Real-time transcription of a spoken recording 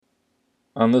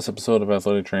On this episode of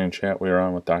Athletic Training Chat, we are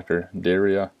on with Dr.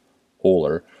 Daria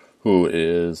Oler, who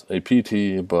is a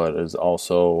PT but is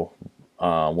also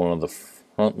one of the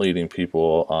front leading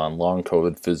people on long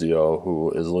COVID physio,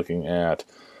 who is looking at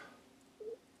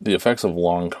the effects of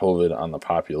long COVID on the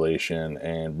population.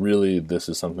 And really, this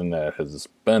is something that has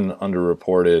been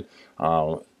underreported.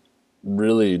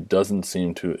 Really doesn't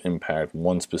seem to impact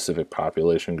one specific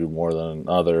population group more than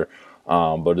another,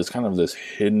 but it's kind of this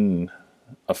hidden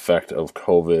effect of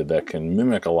COVID that can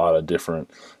mimic a lot of different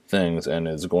things, and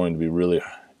is going to be really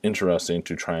interesting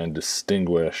to try and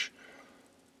distinguish,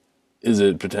 is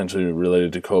it potentially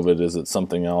related to COVID? Is it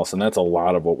something else? And that's a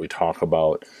lot of what we talk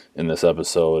about in this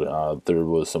episode. There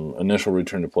was some initial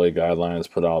return to play guidelines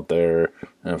put out there,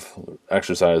 and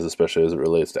exercise, especially as it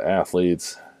relates to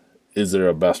athletes. Is there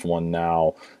a best one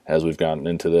now? As we've gotten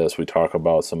into this, we talk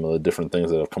about some of the different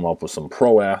things that have come up with some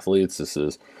pro athletes. This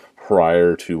is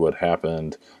prior to what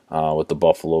happened with the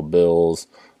Buffalo Bills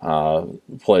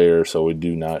player, so we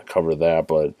do not cover that.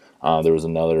 But there was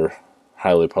another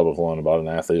highly public one about an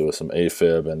athlete with some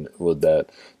AFib, and would that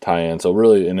tie in? So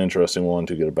really an interesting one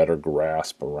to get a better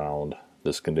grasp around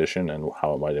this condition and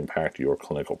how it might impact your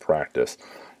clinical practice.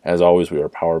 As always, we are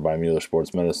powered by Mueller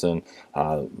Sports Medicine.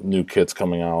 New kits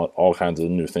coming out, all kinds of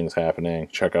new things happening.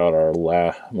 Check out our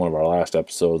one of our last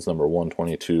episodes, number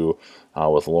 122,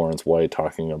 with Lawrence White,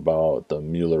 talking about the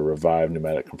Mueller Revive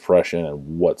pneumatic compression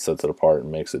and what sets it apart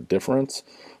and makes a difference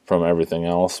from everything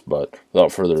else. But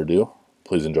without further ado,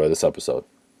 please enjoy this episode.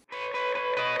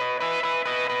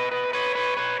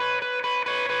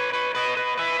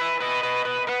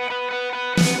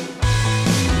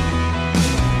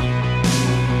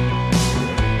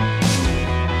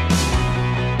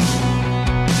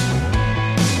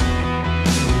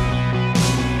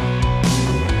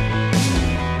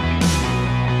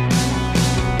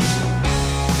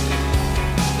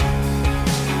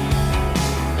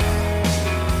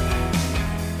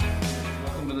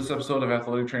 Welcome to this episode of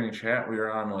Athletic Training Chat. We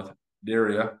are on with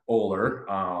Daria Oler,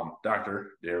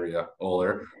 Dr. Daria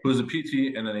Oler, who is a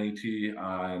PT and an AT.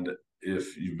 And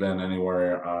if you've been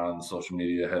anywhere on social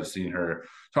media, have seen her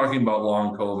talking about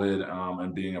long COVID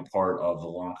and being a part of the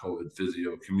long COVID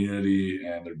physio community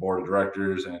and their board of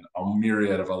directors and a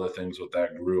myriad of other things with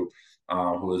that group,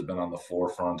 who has been on the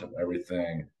forefront of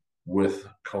everything with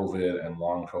COVID and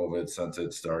long COVID since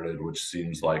it started, which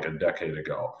seems like a decade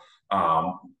ago.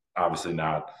 Obviously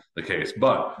not the case,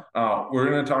 but we're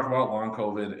going to talk about long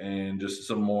COVID and just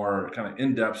some more kind of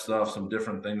in-depth stuff, some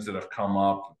different things that have come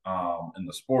up in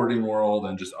the sporting world,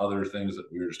 and just other things that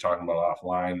we were just talking about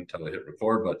offline until I hit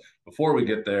record. But before we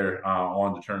get there, I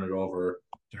wanted to turn it over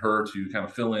to her to kind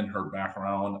of fill in her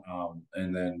background,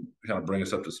 and then kind of bring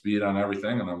us up to speed on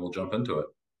everything, and then we'll jump into it.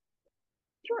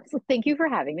 Sure. So thank you for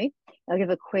having me. I'll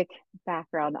give a quick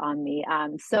background on me.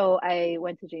 So I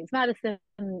went to James Madison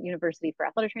University for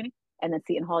athletic training and then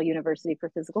Seton Hall University for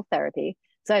physical therapy.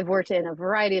 So I've worked in a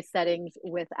variety of settings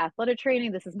with athletic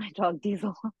training. This is my dog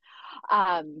Diesel.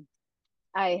 Um,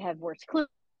 I have worked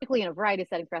clinically in a variety of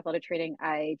settings for athletic training.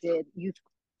 I did youth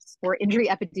sport injury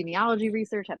epidemiology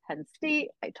research at Penn State.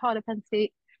 I taught at Penn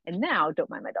State. And now, don't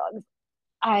mind my dogs,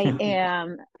 I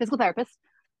am a physical therapist.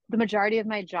 The majority of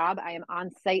my job, I am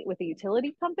on site with a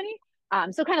utility company.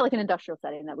 So kind of like an industrial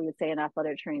setting that we would say in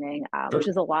athletic training, which Sure.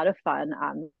 is a lot of fun,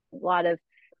 a lot of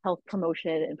health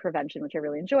promotion and prevention, which I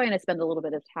really enjoy. And I spend a little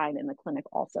bit of time in the clinic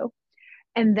also.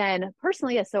 And then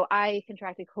personally, yeah, so I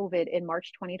contracted COVID in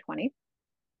March 2020.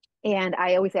 And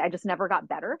I always say I just never got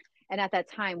better. And at that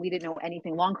time, we didn't know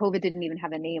anything. Long COVID didn't even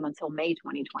have a name until May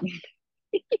 2020.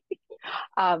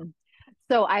 um,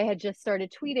 so I had just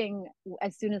started tweeting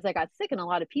as soon as I got sick, and a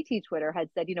lot of PT Twitter had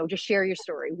said, just share your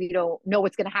story. We don't know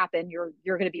what's going to happen. You're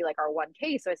going to be like our one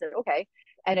case. So I said, okay,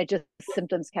 and it just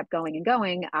symptoms kept going and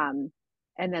going. And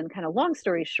then, kind of long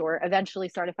story short, eventually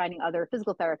started finding other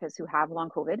physical therapists who have long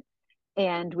COVID,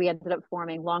 and we ended up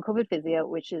forming Long COVID Physio,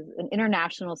 which is an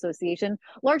international association,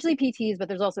 largely PTs, but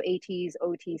there's also ATs,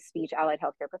 OTs, speech, allied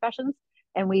healthcare professions.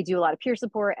 And we do a lot of peer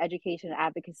support, education,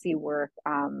 advocacy work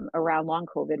around long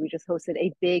COVID. We just hosted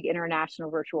a big international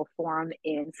virtual forum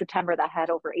in September that had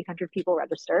over 800 people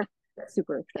register.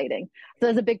 Super exciting. So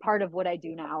that's a big part of what I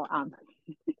do now.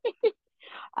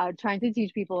 Trying to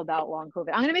teach people about long COVID.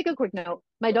 I'm going to make a quick note.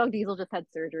 My dog Diesel just had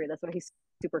surgery. That's why he's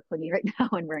super clingy right now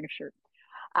and wearing a shirt.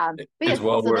 But It's yes,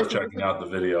 well so worth this is checking out the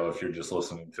video if you're just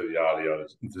listening to the audio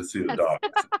to see the yes. dog.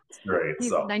 It's great. He's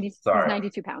So 90. He's sorry.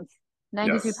 92 pounds.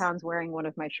 92 Yes. pounds wearing one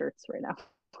of my shirts right now.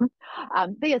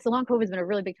 But yeah, so long COVID has been a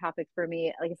really big topic for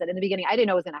me. Like I said in the beginning, I didn't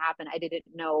know it was going to happen. I didn't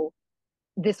know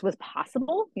this was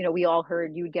possible. We all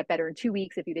heard you would get better in 2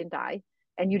 weeks if you didn't die.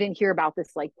 and you didn't hear about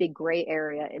this like big gray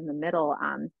area in the middle.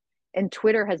 And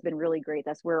Twitter has been really great.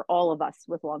 That's where all of us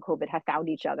with long COVID have found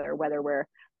each other, whether we're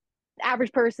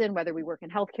average person, whether we work in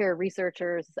healthcare,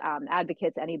 researchers,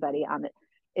 advocates, anybody.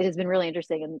 It has been really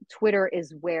interesting. And Twitter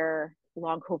is where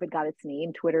long COVID got its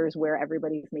name. Twitter is where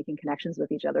everybody's making connections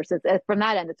with each other. So from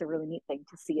that end, it's a really neat thing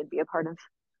to see and be a part of.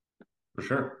 For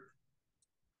sure.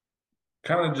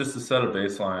 Kind of just to set a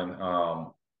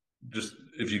baseline, just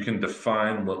if you can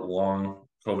define what long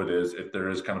COVID is, if there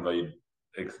is kind of a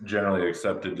generally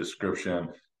accepted description,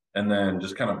 and then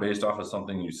just kind of based off of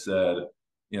something you said,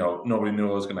 nobody knew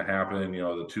what was going to happen,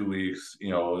 the 2 weeks,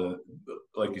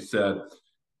 like you said,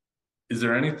 is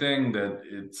there anything that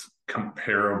it's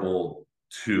comparable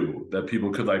to that people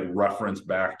could like reference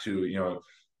back to,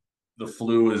 the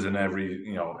flu is in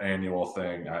every annual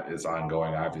thing is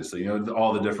ongoing, obviously,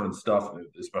 all the different stuff,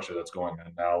 especially that's going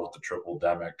on now with the triple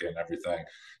demic and everything.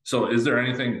 So is there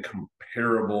anything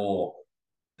comparable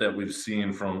that we've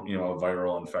seen from a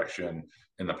viral infection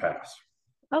in the past?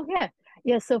 Oh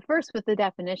yeah. So first with the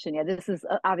definition, this is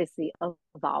obviously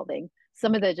evolving.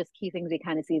 Some of the just key things we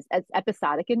kind of see is it's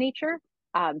episodic in nature.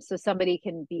 So somebody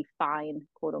can be fine,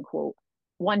 quote unquote,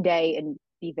 one day and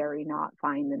be very not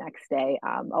fine the next day.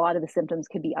 A lot of the symptoms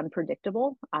can be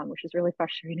unpredictable, which is really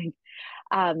frustrating.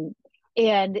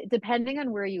 And depending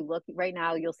on where you look right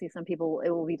now, you'll see some people, it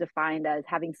will be defined as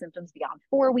having symptoms beyond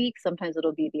 4 weeks. Sometimes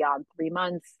it'll be beyond 3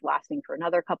 months, lasting for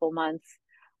another couple months.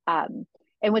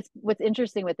 And what's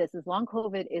interesting with this is long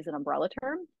COVID is an umbrella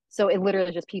term. So it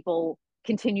literally just people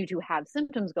continue to have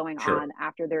symptoms going on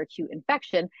after their acute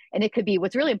infection. And it could be,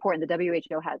 what's really important, the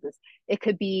WHO has this, it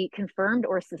could be confirmed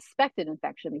or suspected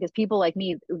infection, because people like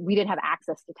me, we didn't have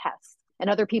access to tests, and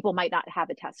other people might not have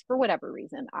a test for whatever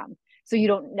reason. So you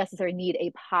don't necessarily need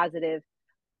a positive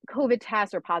COVID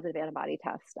test or positive antibody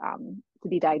test to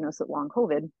be diagnosed with long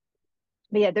COVID.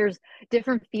 But yeah, there's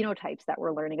different phenotypes that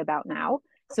we're learning about now.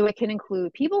 So it can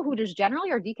include people who just generally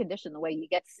are deconditioned, the way you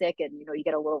get sick and you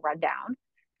get a little rundown.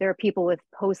 There are people with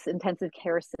post-intensive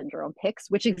care syndrome, PICS,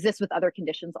 which exists with other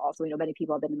conditions also. Many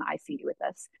people have been in the ICU with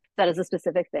this. That is a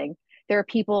specific thing. There are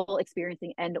people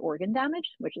experiencing end organ damage,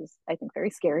 which is, I think,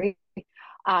 very scary.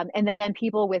 And then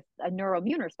people with a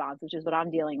neuroimmune response, which is what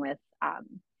I'm dealing with,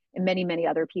 and many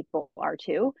other people are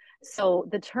too. So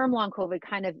the term long COVID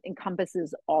kind of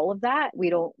encompasses all of that.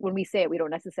 When we say it, we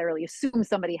don't necessarily assume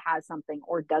somebody has something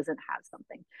or doesn't have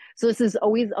something. So this is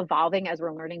always evolving as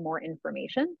we're learning more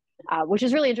information, which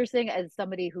is really interesting as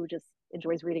somebody who just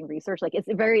enjoys reading research. Like, it's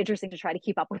very interesting to try to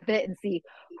keep up with it and see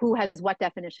who has what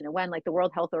definition and when. Like, the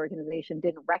World Health Organization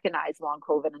didn't recognize long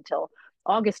COVID until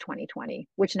August 2020,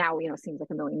 which now, seems like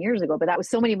a million years ago, but that was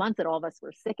so many months that all of us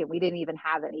were sick and we didn't even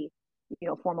have any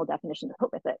formal definition to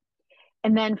put with it.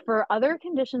 And then for other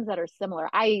conditions that are similar,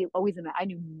 I always admit I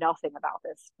knew nothing about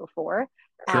this before.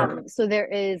 So there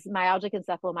is myalgic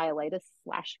encephalomyelitis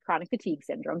 / chronic fatigue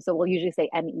syndrome. So we'll usually say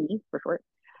ME for short.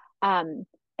 And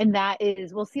that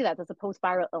is, we'll see that's a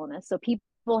post-viral illness. So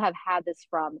people have had this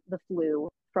from the flu,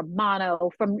 from mono,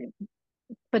 from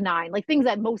benign, like things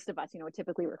that most of us,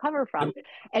 typically recover from,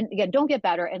 and again, don't get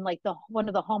better. And like one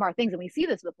of the hallmark things, and we see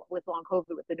this with long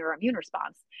COVID, with the neuroimmune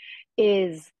response,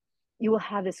 is you will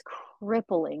have this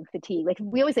crippling fatigue. Like,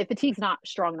 we always say, fatigue's not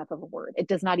strong enough of a word. It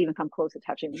does not even come close to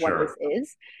touching what this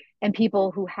is. And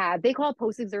people who they call it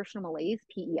post-exertional malaise,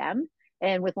 PEM.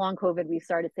 And with long COVID, we've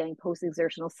started saying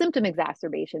post-exertional symptom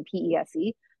exacerbation,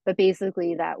 PESE. But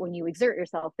basically, that when you exert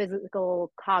yourself,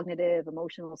 physical, cognitive,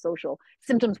 emotional, social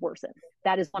symptoms worsen.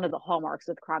 That is one of the hallmarks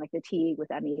with chronic fatigue, with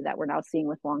ME, that we're now seeing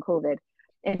with long COVID.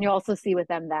 And you also see with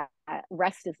them that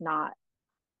rest is not,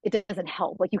 it doesn't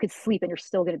help. Like, you could sleep and you're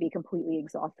still going to be completely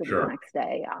exhausted the next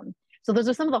day. So those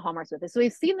are some of the hallmarks with this. So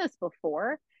we've seen this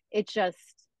before. It just,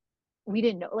 we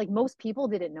didn't know, like, most people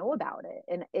didn't know about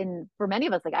it. And for many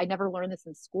of us, like, I never learned this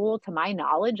in school. To my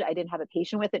knowledge, I didn't have a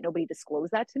patient with it. Nobody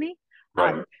disclosed that to me.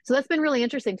 So that's been really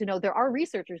interesting to know. There are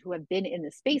researchers who have been in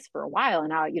this space for a while, and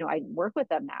now, I work with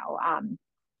them now. I'm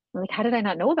like, how did I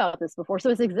not know about this before?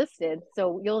 So it's existed.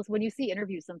 So when you see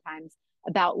interviews sometimes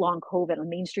about long COVID on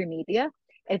mainstream media,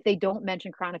 if they don't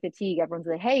mention chronic fatigue, everyone's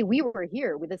like, hey, we were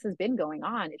here. This has been going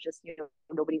on. It's just,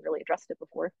 nobody really addressed it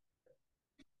before.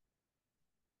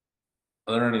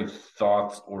 Are there any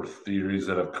thoughts or theories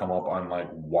that have come up on like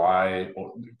why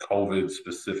COVID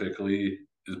specifically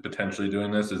is potentially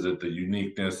doing this? Is it the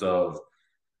uniqueness of,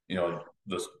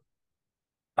 this,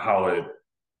 how it,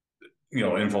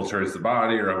 infiltrates the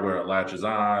body, or where it latches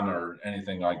on, or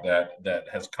anything like that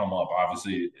has come up?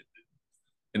 Obviously,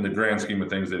 in the grand scheme of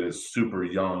things, it is super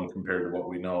young compared to what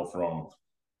we know from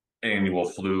annual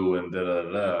flu and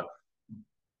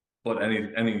But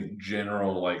any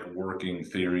general like working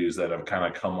theories that have kind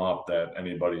of come up that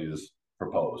anybody has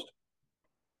proposed?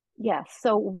 Yeah.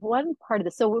 So one part of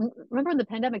this, remember when the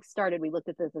pandemic started, we looked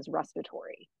at this as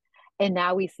respiratory. And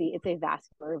now we see it's a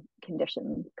vascular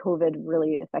condition. COVID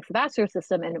really affects the vascular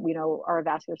system, and we know our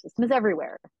vascular system is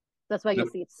everywhere. That's why you'll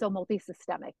Yep. see it's so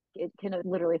multi-systemic. It can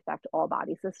literally affect all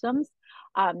body systems.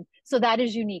 So that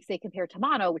is unique, say, compared to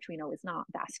mono, which we know is not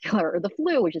vascular, or the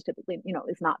flu, which is typically,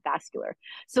 is not vascular.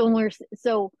 So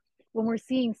when we're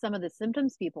seeing some of the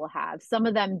symptoms people have, some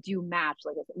of them do match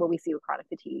like what we see with chronic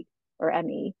fatigue or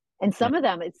ME. And some of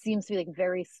them, it seems to be like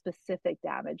very specific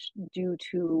damage due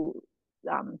to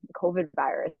COVID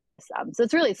virus. So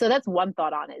it's really, so that's one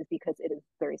thought on it, is because it is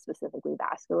very specifically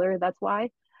vascular. That's why.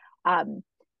 Um,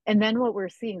 and then what we're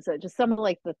seeing, so just some of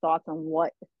like the thoughts on why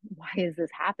is this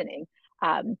happening?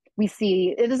 We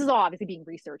see this is all obviously being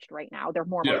researched right now. There are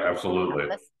more Yeah, molecular studies on absolutely.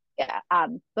 this. Yeah.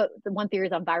 But the one theory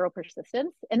is on viral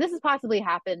persistence, and this has possibly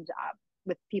happened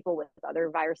with people with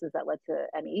other viruses that led to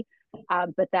ME,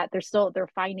 but that they're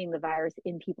finding the virus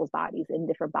in people's bodies, in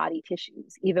different body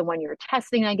tissues, even when you're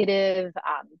testing negative.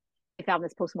 I found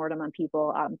this postmortem on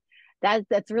people.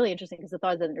 That's really interesting, because the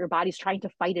thought is that your body's trying to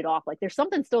fight it off. Like there's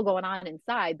something still going on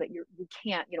inside, but you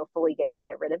can't fully get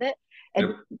rid of it. And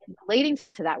Yep. relating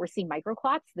to that, we're seeing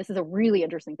microclots. This is a really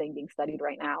interesting thing being studied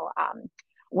right now.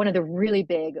 One of the really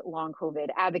big long COVID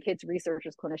advocates,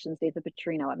 researchers, clinicians, David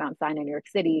Petrino at Mount Sinai, New York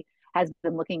City, has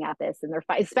been looking at this, and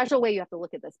a special way you have to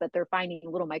look at this, but they're finding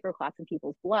little microclots in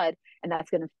people's blood, and that's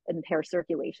going to impair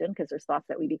circulation, because there's thoughts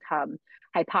that we become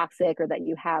hypoxic, or that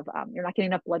you have you're not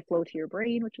getting enough blood flow to your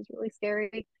brain, which is really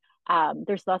scary.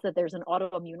 There's thoughts that there's an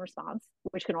autoimmune response,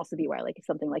 which can also be why like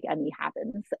something like ME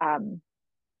happens.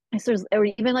 So there's, or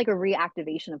even like a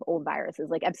reactivation of old viruses,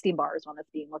 like Epstein-Barr is one that's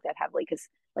being looked at heavily, because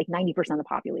like 90% of the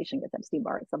population gets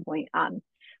Epstein-Barr at some point.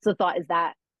 So the thought is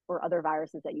that, or other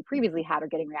viruses that you previously had, are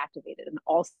getting reactivated and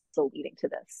also leading to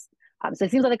this. So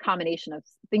it seems like a combination of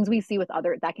things we see with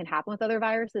other that can happen with other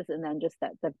viruses, and then just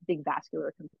that the big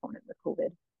vascular component with COVID.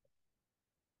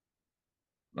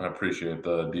 I appreciate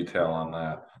the detail on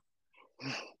that.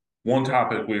 One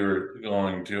topic we were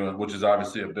going to, which is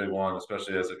obviously a big one,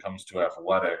 especially as it comes to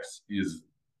athletics, is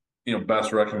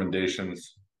best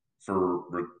recommendations for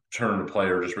return to play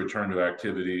or just return to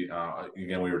activity.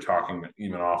 Again, we were talking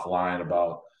even offline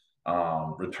about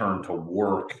return to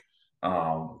work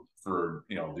for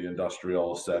the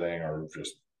industrial setting or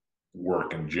just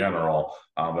work in general.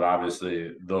 But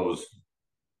obviously, those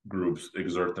groups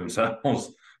exert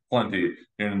themselves plenty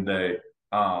in the day.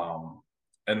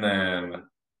 And then,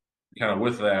 kind of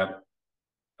with that,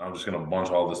 I'm just going to bunch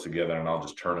all this together and I'll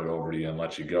just turn it over to you and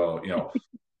let you go.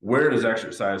 Where does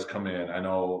exercise come in? I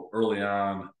know early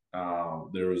on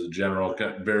there was a general,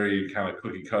 very kind of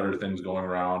cookie cutter things going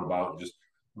around about just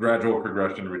gradual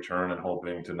progression to return and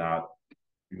hoping to not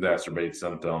exacerbate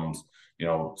symptoms,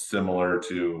 similar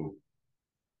to,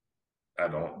 I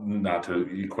don't, not to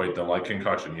equate them like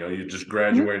concussion, you just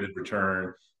graduated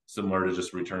return, similar to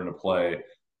just return to play.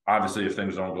 Obviously, if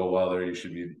things don't go well there, you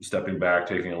should be stepping back,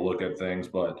 taking a look at things.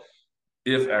 But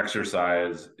if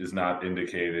exercise is not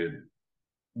indicated,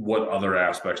 what other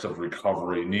aspects of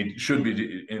recovery should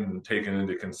be taken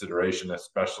into consideration,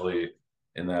 especially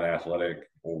in that athletic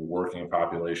or working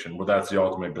population, where that's the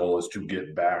ultimate goal, is to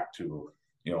get back to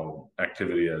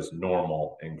activity as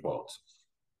normal, in quotes.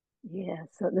 Yeah,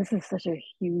 so this is such a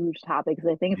huge topic,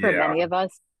 because I think for Yeah, many of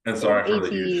us and in sorry for the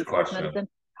huge AT sports question. medicine.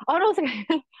 Oh no, it's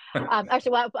okay.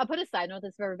 Actually, well, I'll put a side note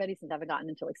this for everybody, since I haven't gotten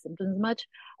into like symptoms much.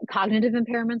 Cognitive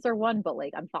impairments are one, but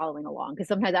like I'm following along, because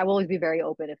sometimes I will always be very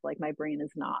open if like my brain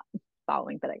is not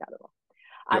following, but I got it all.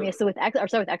 Yep. Yeah. So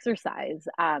with exercise,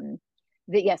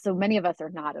 yeah, so many of us are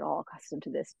not at all accustomed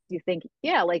to this. You think,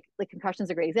 yeah, like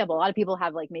concussion's a great example. A lot of people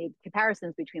have like made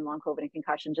comparisons between long COVID and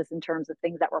concussion, just in terms of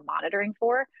things that we're monitoring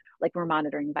for, like we're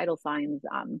monitoring vital signs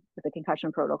with the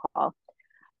concussion protocol.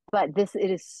 But it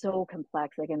is so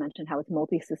complex. Like I mentioned, how it's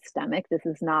multi-systemic. This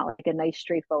is not like a nice,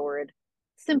 straightforward,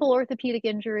 simple orthopedic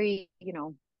injury.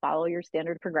 Follow your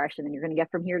standard progression, and you're going to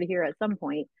get from here to here at some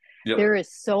point. Yep. There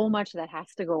is so much that has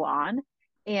to go on.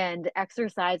 And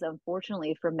exercise,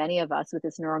 unfortunately, for many of us with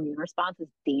this neuroimmune response, is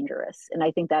dangerous. And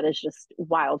I think that is just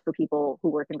wild for people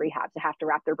who work in rehab to have to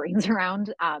wrap their brains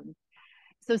around.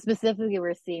 So specifically,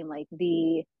 we're seeing like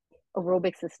the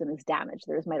aerobic system is damaged.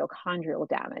 There's mitochondrial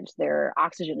damage. Their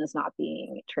oxygen is not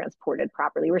being transported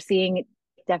properly. We're seeing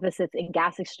deficits in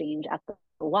gas exchange at the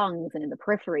lungs and in the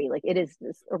periphery. Like it is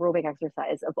this aerobic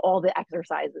exercise of all the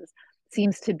exercises,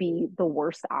 seems to be the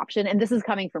worst option. And this is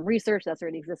coming from research that's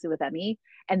already existed with ME,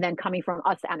 and then coming from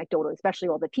us anecdotally, especially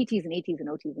all the PTs and ATs and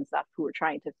OTs and stuff who are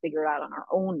trying to figure it out on our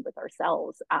own with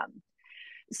ourselves.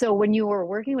 So when you are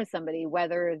working with somebody,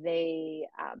 whether they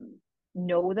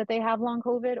know that they have long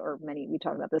COVID, or we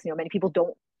talked about this, many people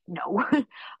don't know,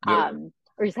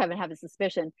 or just haven't had a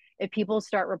suspicion. If people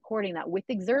start reporting that with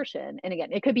exertion, and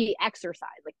again, it could be exercise,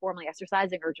 like formally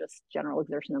exercising, or just general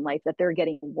exertion in life, that they're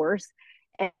getting worse.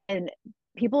 And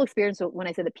people experience, when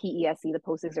I say the PESC, the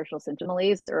post-exertional symptom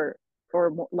malaise, or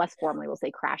less formally, we'll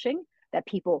say crashing, that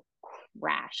people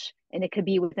crash. And it could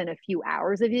be within a few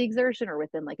hours of the exertion or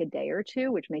within like a day or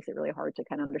two, which makes it really hard to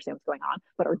kind of understand what's going on,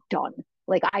 but are done.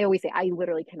 Like I always say, I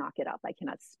literally cannot get up. I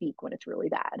cannot speak when it's really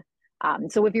bad.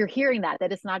 So if you're hearing that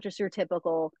it's not just your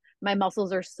typical, my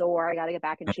muscles are sore, I got to get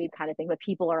back in shape kind of thing, but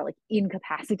people are like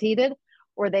incapacitated,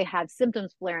 or they have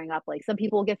symptoms flaring up. Like some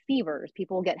people will get fevers,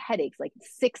 people will get headaches, like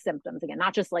sick symptoms, again,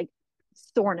 not just like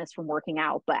soreness from working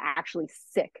out, but actually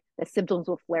sick. The symptoms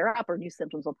will flare up or new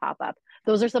symptoms will pop up.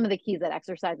 Those are some of the keys that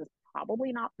exercise is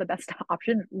probably not the best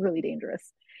option, really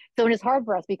dangerous. So it's hard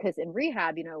for us because in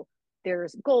rehab,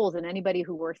 there's goals, and anybody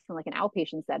who works in like an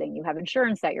outpatient setting, you have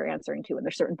insurance that you're answering to, and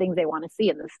there's certain things they want to see,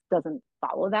 and this doesn't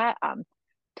follow that.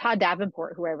 Todd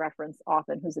Davenport, who I reference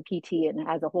often, who's a PT and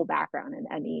has a whole background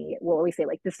in ME, will always say,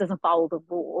 like, this doesn't follow the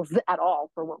rules at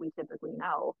all for what we typically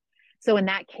know. So in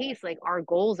that case, like our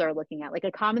goals are looking at, like,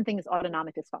 a common thing is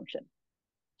autonomic dysfunction.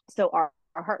 So our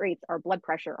heart rates, our blood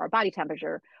pressure, our body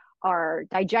temperature, our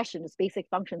digestion, just basic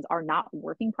functions are not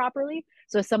working properly.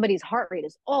 So if somebody's heart rate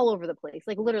is all over the place,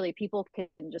 like literally people can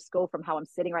just go from how I'm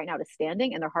sitting right now to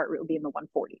standing and their heart rate will be in the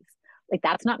 140s. Like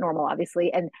that's not normal,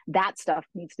 obviously. And that stuff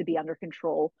needs to be under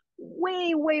control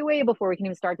way, way, way before we can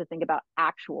even start to think about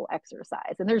actual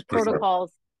exercise. And there's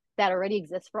protocols that already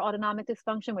exist for autonomic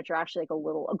dysfunction, which are actually like a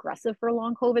little aggressive for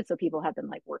long COVID. So people have been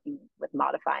like working with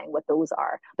modifying what those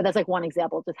are. But that's like one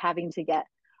example, just having to get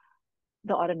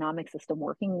the autonomic system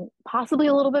working possibly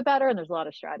a little bit better. And there's a lot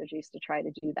of strategies to try to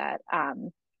do that.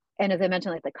 And as I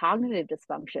mentioned, like the cognitive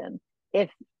dysfunction, if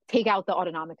take out the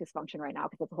autonomic dysfunction right now,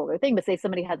 because that's a whole other thing, but say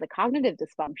somebody has a cognitive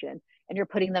dysfunction and you're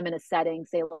putting them in a setting,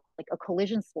 say like a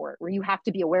collision sport, where you have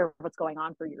to be aware of what's going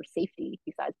on for your safety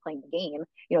besides playing the game,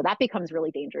 that becomes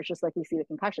really dangerous, just like we see the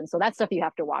concussion. So that's stuff you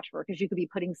have to watch for, because you could be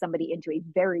putting somebody into a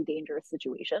very dangerous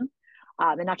situation.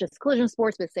 And not just collision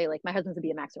sports, but say like my husband's a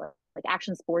BMX, or like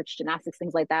action sports, gymnastics,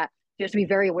 things like that. You have to be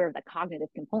very aware of the cognitive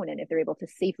component if they're able to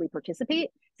safely participate.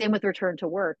 Same with return to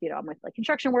work. I'm with like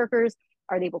construction workers.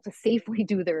 Are they able to safely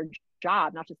do their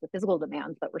job, not just the physical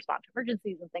demands, but respond to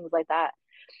emergencies and things like that?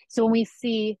 So when we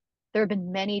see, there have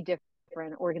been many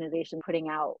different organizations putting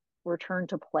out return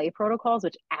to play protocols,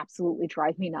 which absolutely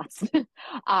drive me nuts.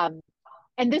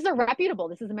 And these are reputable.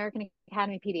 This is American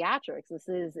Academy of Pediatrics. This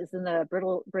is in the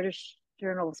British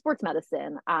Journal of Sports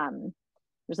Medicine.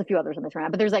 There's a few others on this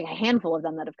round, but there's like a handful of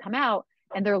them that have come out,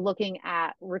 and they're looking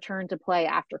at return to play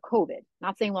after COVID.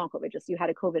 Not saying long COVID, just you had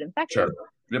a COVID infection,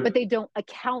 but they don't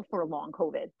account for long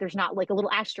COVID. There's not like a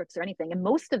little asterisk or anything. And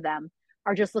most of them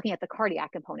are just looking at the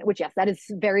cardiac component, which, yes, that is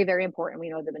very, very important. We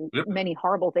know there have been many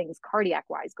horrible things cardiac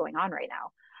wise going on right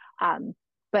now.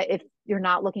 But if you're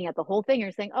not looking at the whole thing,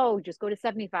 you're saying, oh, just go to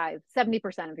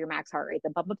 70% of your max heart rate,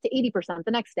 then bump up to 80%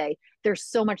 the next day. There's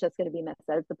so much that's going to be missed.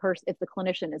 That if the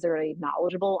clinician is already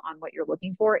knowledgeable on what you're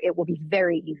looking for, it will be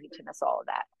very easy to miss all of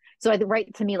that. So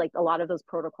right, to me, like a lot of those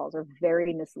protocols are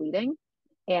very misleading.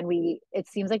 And it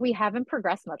seems like we haven't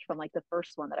progressed much from like the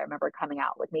first one that I remember coming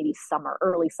out, like maybe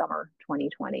early summer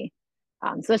 2020.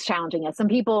 So it's challenging. Some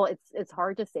people, it's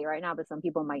hard to say right now, but some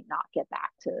people might not get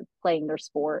back to playing their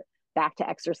sport, back to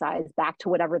exercise, back to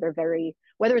whatever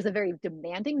whether it's a very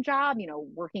demanding job,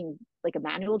 working like a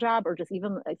manual job, or just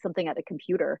even like something at a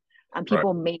computer.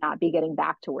 People may not be getting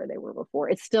back to where they were before.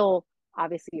 It's still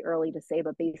obviously early to say,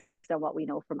 but based on what we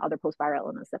know from other post-viral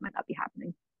illness, that might not be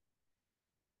happening.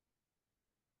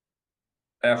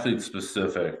 Athlete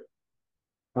specific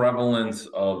prevalence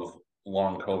of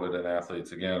long COVID in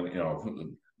athletes. Again,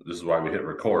 this is why we hit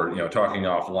record, talking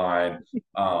offline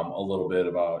a little bit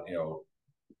about,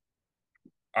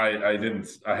 I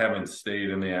haven't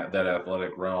stayed in that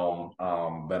athletic realm,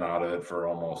 been out of it for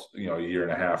almost, a year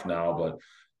and a half now, but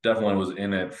definitely was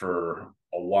in it for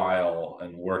a while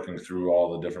and working through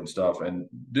all the different stuff, and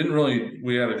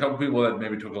we had a couple people that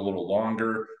maybe took a little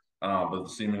longer, but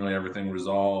seemingly everything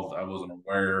resolved. I wasn't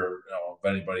aware of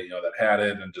anybody, that had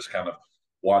it, and just kind of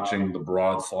watching the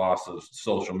broad swaths of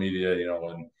social media,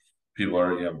 when people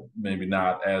are, maybe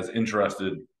not as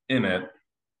interested in it.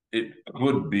 It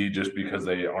could be just because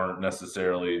they aren't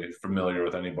necessarily familiar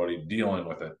with anybody dealing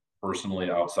with it personally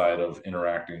outside of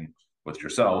interacting with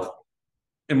yourself.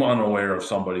 am unaware of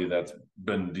somebody that's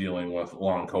been dealing with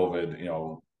long COVID,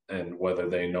 and whether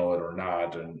they know it or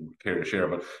not and care to share.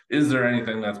 But is there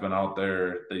anything that's been out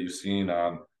there that you've seen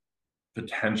on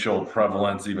potential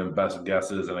prevalence, even best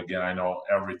guesses? And again, I know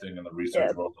everything in the research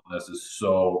Yeah, world on this is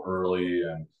so early,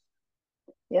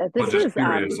 yeah. but This just is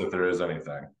curious if there is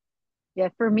anything. yeah,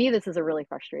 for me, this is a really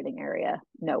frustrating area.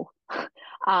 No.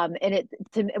 And it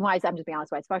to why I'm just being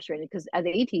honest why it's frustrating because as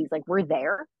ATs, like we're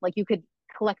there. Like you could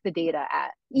collect the data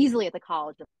at easily at the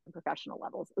college and professional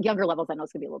levels. Younger levels, I know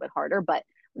it's gonna be a little bit harder, but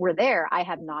we're there. I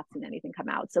have not seen anything come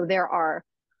out. So there are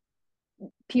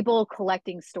people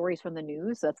collecting stories from the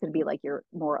news. So that's going to be like your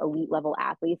more elite level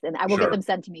athletes. And I will get them Sure.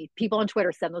 sent to me. People on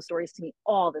Twitter send those stories to me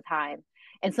all the time.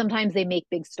 And sometimes they make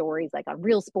big stories like on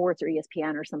Real Sports or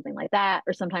ESPN or something like that.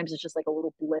 Or sometimes it's just like a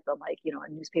little blip on like,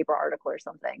 a newspaper article or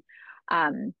something.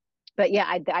 Um, but yeah,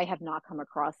 I have not come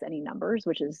across any numbers,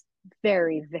 which is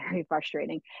very, very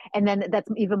frustrating. And then that's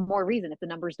even more reason if the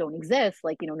numbers don't exist,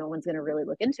 like, no one's going to really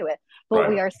look into it. But what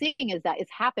we Right. are seeing is that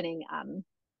it's happening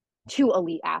to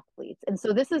elite athletes. And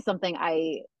so this is something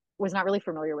I was not really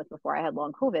familiar with before I had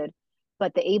long COVID,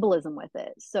 but the ableism with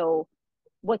it. So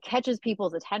what catches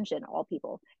people's attention, all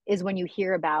people, is when you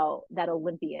hear about that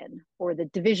Olympian or the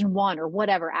Division 1 or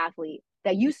whatever athlete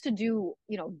that used to do,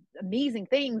 amazing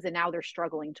things and now they're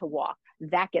struggling to walk.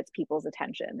 That gets people's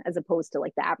attention as opposed to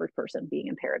like the average person being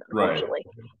impaired, Right. unfortunately.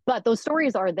 But those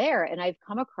stories are there. And I've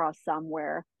come across some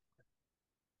where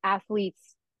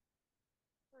athletes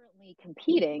currently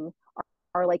competing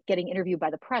are like getting interviewed by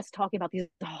the press talking about these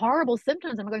horrible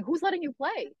symptoms. I'm going, who's letting you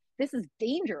play? This is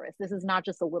dangerous. This is not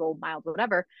just a little mild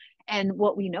whatever. And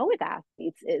what we know with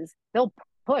athletes is they'll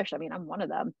push. I mean, I'm one of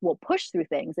them, will push through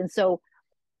things. And so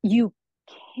you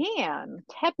can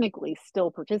technically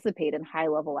still participate in high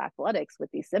level athletics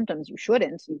with these symptoms. You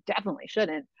shouldn't, you definitely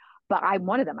shouldn't. But I'm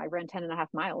one of them. I ran 10 and a half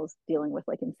miles dealing with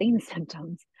like insane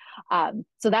symptoms.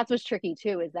 So that's what's tricky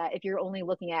too, is that if you're only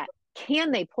looking at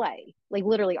can they play, like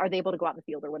literally, are they able to go out in the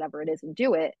field or whatever it is and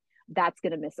do it? That's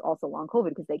going to miss also long COVID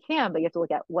because they can, but you have to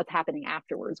look at what's happening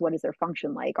afterwards. What is their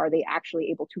function like? Are they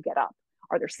actually able to get up?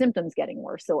 Are their symptoms getting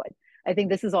worse? So I think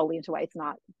this is all leading to why it's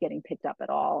not getting picked up at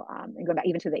all. And going back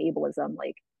even to the ableism,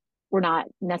 like we're not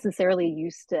necessarily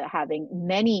used to having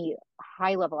many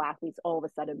high level athletes all of a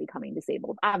sudden becoming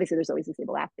disabled. Obviously, there's always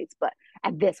disabled athletes, but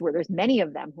at this, where there's many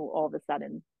of them who all of a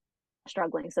sudden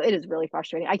struggling. So it is really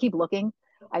frustrating. I keep looking.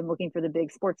 I'm looking for the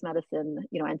big sports medicine,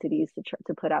 entities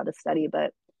to put out a study,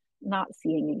 but not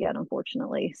seeing it yet,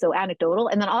 unfortunately. So anecdotal,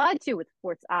 and then I'll add too with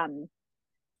sports.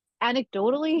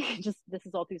 Anecdotally, just this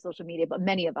is all through social media, but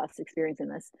many of us experiencing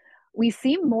this, we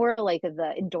seem more like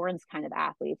the endurance kind of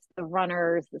athletes, the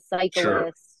runners, the Sure.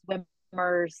 cyclists,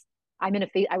 swimmers. I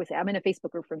would say I'm in a Facebook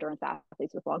group for endurance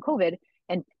athletes with long COVID.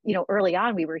 And, early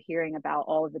on we were hearing about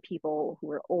all of the people who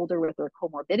were older with their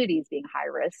comorbidities being high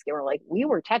risk. And we're like, we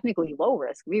were technically low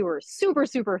risk. We were super,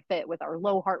 super fit with our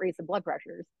low heart rates and blood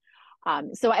pressures.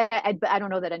 So I don't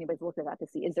know that anybody's looked at that to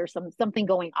see, is there something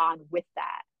going on with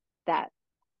that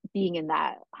being in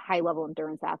that high level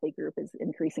endurance athlete group is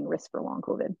increasing risk for long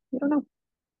COVID. You don't know.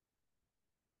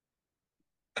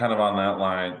 Kind of on that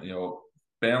line,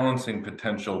 balancing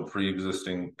potential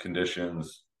pre-existing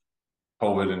conditions,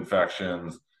 COVID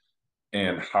infections,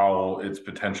 and how it's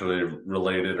potentially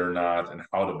related or not, and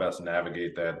how to best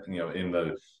navigate that, in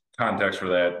the context for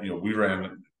that, we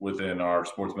ran within our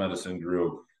sports medicine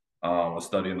group a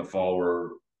study in the fall where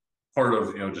part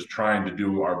of, just trying to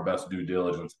do our best due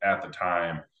diligence at the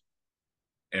time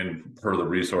and per the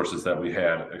resources that we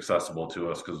had accessible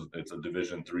to us, because it's a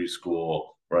Division 3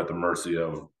 school, we're at the mercy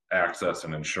of access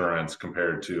and insurance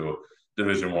compared to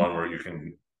Division 1 where you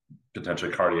can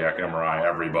potentially cardiac MRI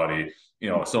everybody,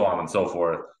 so on and so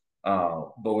forth.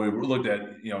 But we looked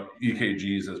at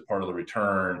EKGs as part of the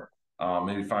return,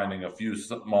 maybe finding a few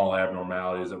small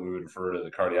abnormalities that we would refer to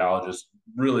the cardiologist,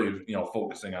 really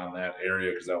focusing on that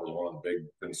area because that was one of the big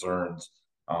concerns,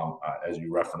 as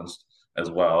you referenced as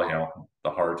well. The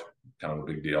heart, kind of a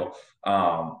big deal.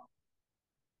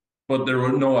 But there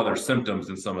were no other symptoms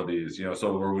in some of these,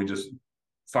 so were we just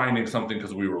finding something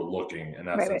because we were looking, in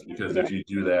Right, essence? right. Because Yeah. if you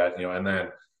do that, and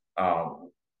then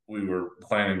we were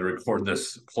planning to record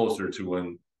this closer to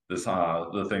when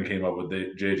the thing came up with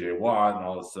JJ Watt, and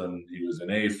all of a sudden he was in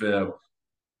AFib.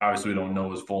 Obviously, we don't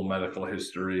know his full medical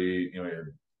history. He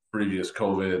had previous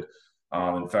COVID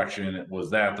infection. Was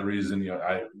that the reason?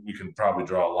 We can probably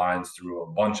draw lines through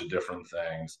a bunch of different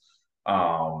things.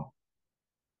 Um,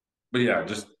 but yeah,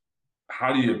 just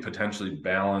how do you potentially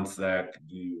balance that?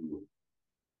 Do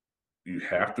you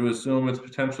have to assume it's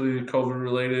potentially COVID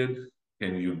related?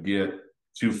 Can you get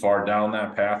too far down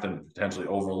that path and potentially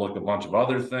overlook a bunch of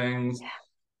other things?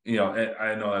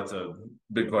 I know that's a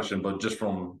big question, but just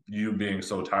from you being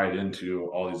so tied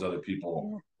into all these other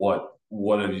people, Yeah.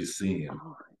 what have you seen?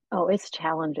 Oh, oh, it's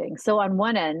challenging. So on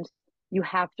one end, you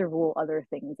have to rule other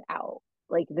things out.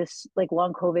 Like this, like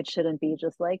long COVID shouldn't be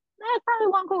just like, it's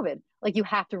probably long COVID. Like you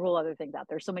have to rule other things out.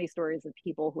 There's so many stories of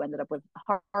people who ended up with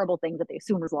horrible things that they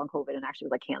assumed was long COVID and actually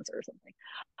was like cancer or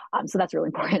something. So that's really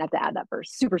important. I have to add that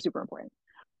first. Super, super important.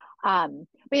 But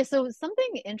yeah, so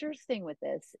something interesting with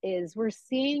this is we're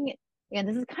seeing, and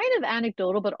this is kind of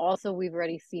anecdotal, but also we've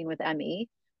already seen with ME.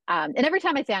 And every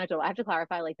time I say anecdotal, I have to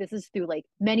clarify, like this is through like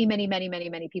many, many, many, many,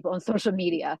 many people on social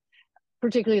media,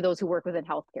 particularly those who work within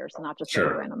healthcare. So not just like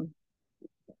Sure. random.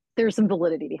 There's some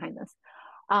validity behind this.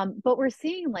 But we're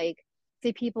seeing like,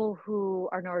 say, people who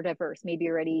are neurodiverse, maybe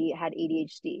already had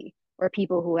ADHD, or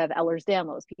people who have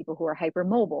Ehlers-Danlos, people who are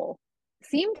hypermobile,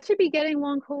 seem to be getting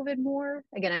long COVID more.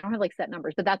 Again, I don't have like set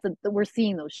numbers, but we're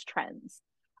seeing those trends.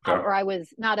 Okay. Or I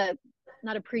was not a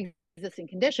pre-existing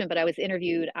condition, but I was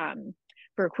interviewed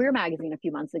for a Queer magazine a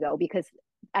few months ago because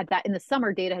at that in the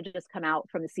summer, data had just come out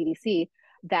from the CDC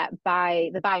that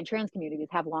the bi and trans communities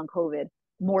have long COVID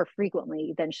more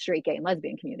frequently than straight, gay, and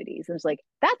lesbian communities. And it's like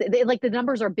like the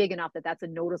numbers are big enough that that's a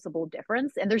noticeable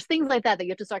difference. And there's things like that that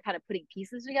you have to start kind of putting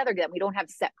pieces together. That we don't have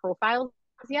set profiles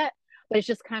yet, but it's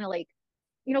just kind of like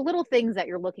little things that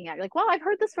you're looking at. You're like, well, I've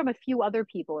heard this from a few other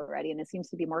people already, and it seems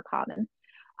to be more common.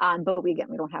 But we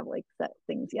don't have like set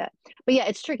things yet. But yeah,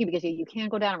 it's tricky because you can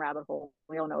go down a rabbit hole.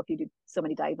 We don't know if you do so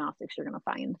many diagnostics, you're going to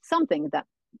find something that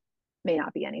may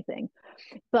not be anything.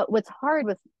 But what's hard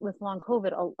with long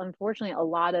COVID, unfortunately, a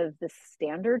lot of the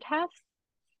standard tests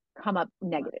come up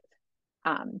negative,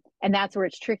 and that's where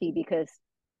it's tricky because,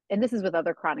 and this is with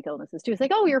other chronic illnesses too. It's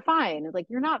like, oh, you're fine. It's like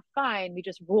you're not fine. We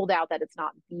just ruled out that it's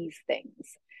not these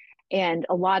things. And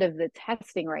a lot of the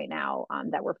testing right now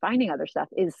that we're finding other stuff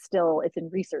is still it's in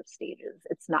research stages.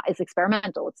 It's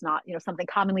experimental. It's not something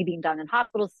commonly being done in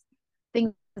hospitals.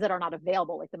 Things that are not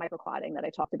available, like the microclotting that I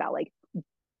talked about, like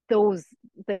the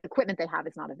equipment they have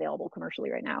is not available commercially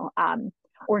right now,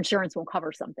 or insurance won't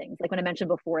cover some things. Like when I mentioned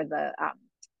before, the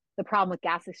problem with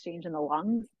gas exchange in the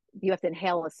lungs, you have to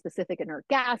inhale a specific inert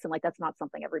gas, and like that's not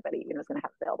something everybody is going to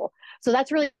have available. So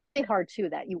that's really hard too.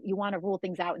 That you want to rule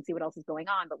things out and see what else is going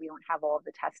on, but we don't have all of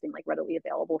the testing like readily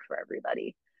available for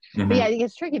everybody. But yeah, Mm-hmm. I think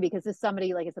it's tricky because if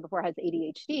somebody, like I said before, has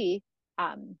ADHD,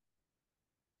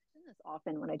 this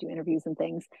often when I do interviews and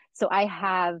things. So I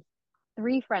have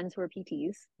 3 friends who are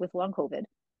PTs with long COVID,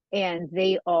 and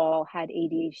they all had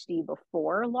ADHD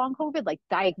before long COVID, like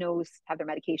diagnosed, have their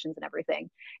medications and everything.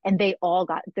 And they all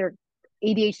got their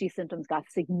ADHD symptoms got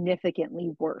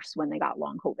significantly worse when they got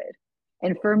long COVID.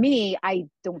 And for me, I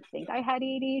don't think I had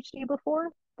ADHD before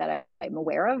that I'm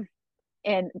aware of.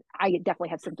 And I definitely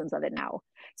have symptoms of it now.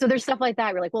 So there's stuff like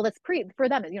that. We're like, well, that's for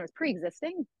them, it's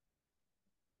pre-existing.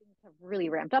 Things have really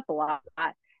ramped up a lot.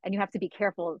 And you have to be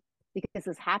careful because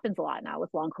this happens a lot now with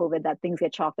long COVID that things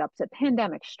get chalked up to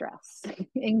pandemic stress,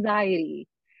 anxiety,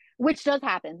 which does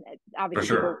happen. For Obviously,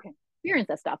 people sure. can experience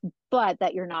that stuff, but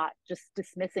that you're not just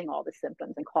dismissing all the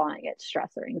symptoms and calling it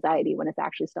stress or anxiety when it's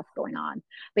actually stuff going on.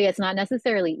 But yeah, it's not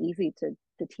necessarily easy to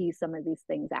tease some of these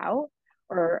things out.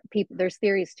 Or people, there's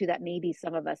theories too that maybe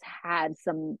some of us had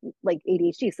some like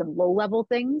ADHD, some low level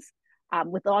things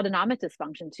with autonomic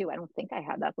dysfunction too. I don't think I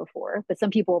had that before, but some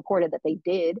people reported that they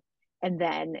did, and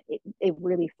then it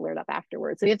really flared up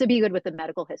afterwards. So you have to be good with the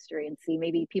medical history and see,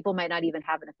 maybe people might not even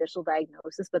have an official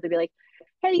diagnosis, but they'd be like,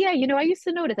 hey, yeah, I used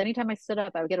to notice anytime I stood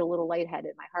up, I would get a little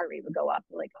lightheaded, my heart rate would go up.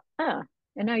 Like, and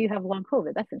now you have long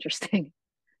COVID. That's interesting.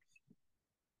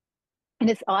 And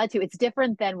it's odd too. It's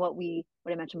different than what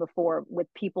I mentioned before with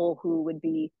people who would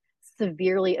be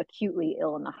severely acutely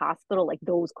ill in the hospital, like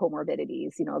those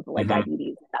comorbidities, like Mm-hmm.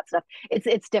 diabetes, that stuff.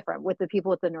 It's different with the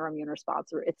people with the neuroimmune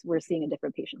response. We're seeing a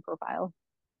different patient profile.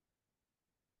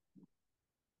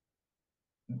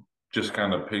 Just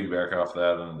kind of piggyback off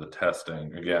that and the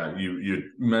testing again.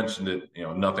 You mentioned it.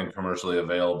 Nothing commercially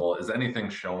available. Is anything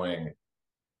showing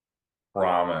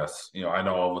promise? I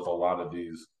know with a lot of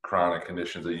these chronic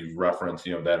conditions that you've referenced,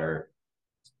 that are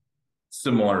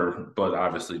similar but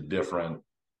obviously different,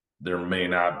 there may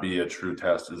not be a true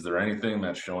test. Is there anything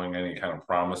that's showing any kind of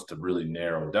promise to really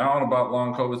narrow down about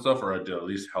long COVID stuff, or to at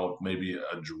least help maybe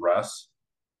address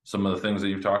some of the things that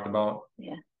you've talked about?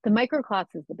 Yeah. The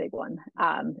microclots is the big one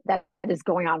that is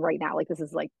going on right now. Like this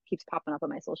is like keeps popping up on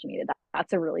my social media.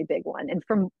 That's a really big one. And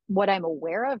from what I'm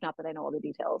aware of, not that I know all the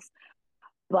details,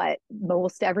 but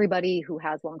most everybody who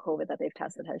has long COVID that they've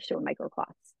tested has shown microclots.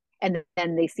 And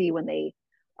then they see when they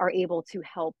are able to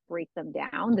help break them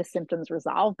down, the symptoms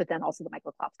resolve, but then also the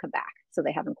microclots come back. So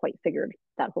they haven't quite figured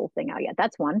that whole thing out yet.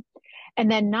 That's one.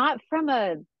 And then not from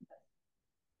I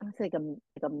would say like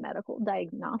a medical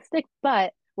diagnostic,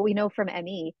 but what we know from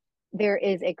ME, there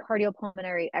is a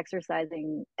cardiopulmonary exercise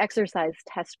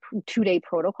test 2-day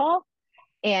protocol,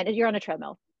 and you're on a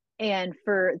treadmill. And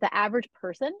for the average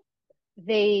person,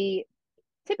 they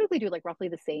typically do like roughly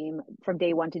the same from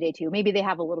day 1 to day 2. Maybe they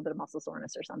have a little bit of muscle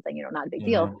soreness or something, not a big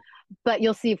deal. But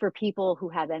you'll see for people who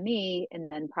have ME and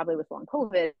then probably with long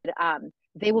COVID,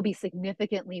 they will be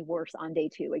significantly worse on day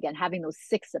 2. Again, having those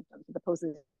 6 symptoms, the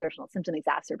post-exertional symptom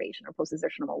exacerbation or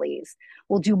post-exertional malaise,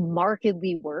 will do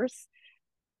markedly worse.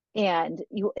 And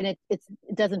it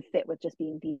doesn't fit with just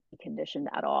being deconditioned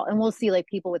at all. And we'll see like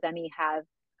people with ME have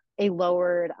a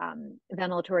lowered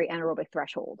ventilatory anaerobic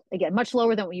threshold. Again, much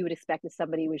lower than what you would expect if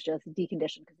somebody was just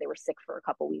deconditioned because they were sick for a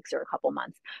couple weeks or a couple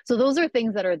months. So those are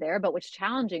things that are there, but what's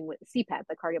challenging with CPET,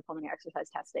 the cardiopulmonary exercise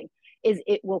testing, is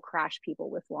it will crash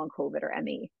people with long COVID or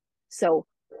ME. So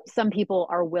some people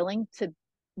are willing to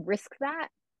risk that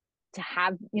to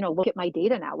have, look at my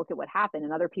data now, look at what happened.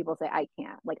 And other people say, I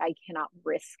can't, I cannot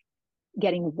risk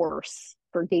getting worse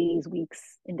for days,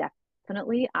 weeks,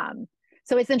 indefinitely.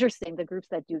 So it's interesting, the groups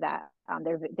that do that,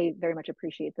 they very much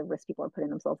appreciate the risk people are putting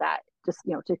themselves at, just,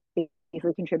 to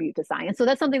basically contribute to science. So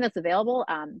that's something that's available,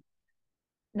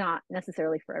 not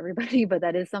necessarily for everybody, but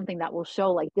that is something that will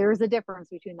show like there's a difference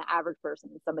between the average person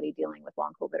and somebody dealing with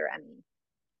long COVID or ME.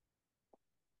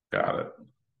 Got it.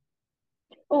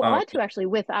 Oh, I'll add to actually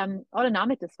with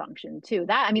autonomic dysfunction too.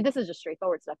 This is just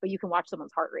straightforward stuff, but you can watch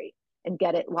someone's heart rate and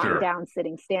get it lying down,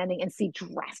 sitting, standing, and see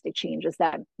drastic changes,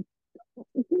 that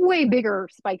way bigger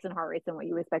spikes in heart rates than what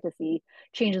you would expect to see,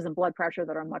 changes in blood pressure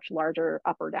that are much larger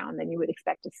up or down than you would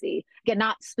expect to see. Again,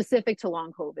 not specific to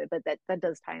long COVID, but that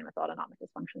does tie in with autonomic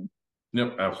dysfunction.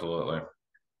 Yep, absolutely.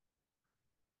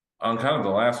 On kind of the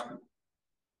last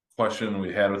question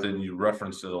we had with it, and you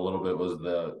referenced it a little bit, was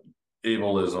the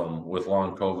ableism with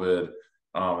long COVID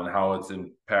and how it's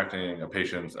impacting a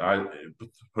patient's, I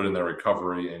put in their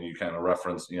recovery, and you kind of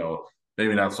referenced,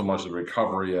 maybe not so much the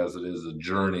recovery as it is a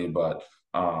journey, but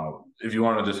if you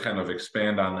want to just kind of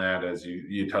expand on that, as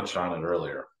you touched on it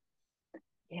earlier.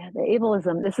 Yeah, the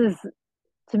ableism, this is,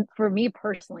 for me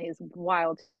personally, is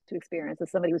wild to experience as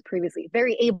somebody who was previously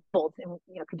very able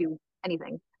and could do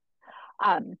anything.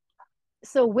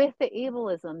 So with the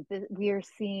ableism, we are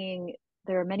seeing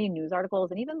there are many news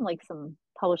articles and even like some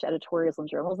published editorials in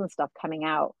journals and stuff coming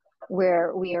out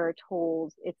where we are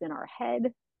told it's in our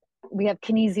head. We have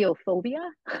kinesiophobia.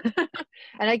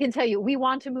 And I can tell you, we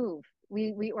want to move.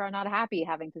 We are not happy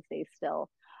having to stay still.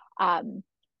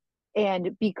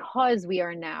 And because we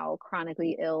are now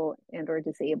chronically ill and or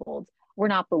disabled, we're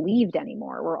not believed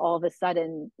anymore. We're all of a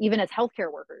sudden, even as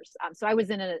healthcare workers. So I was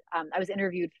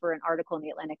interviewed for an article in the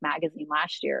Atlantic magazine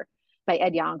last year by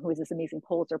Ed Yong, who is this amazing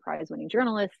Pulitzer Prize winning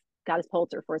journalist, got his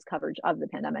Pulitzer for his coverage of the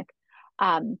pandemic.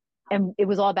 And it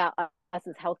was all about us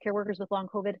as healthcare workers with long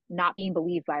COVID not being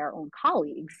believed by our own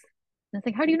colleagues. And it's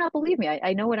like, how do you not believe me?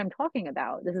 I know what I'm talking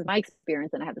about. This is my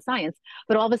experience and I have the science.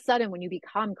 But all of a sudden, when you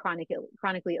become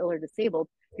chronically ill or disabled,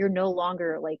 you're no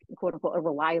longer like, quote unquote, a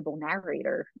reliable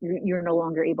narrator. You're no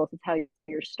longer able to tell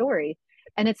your story.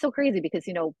 And it's so crazy because,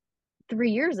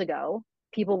 3 years ago,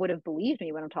 people would have believed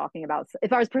me when I'm talking about,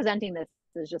 if I was presenting this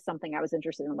as just something I was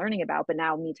interested in learning about, but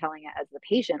now me telling it as the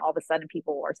patient, all of a sudden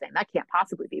people are saying that can't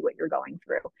possibly be what you're going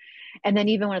through. And then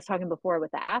even when I was talking before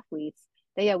with the athletes,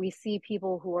 we see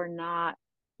people who are not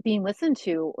being listened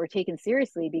to or taken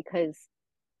seriously because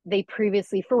they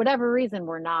previously, for whatever reason,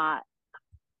 were not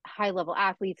high level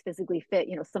athletes, physically fit,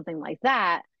 something like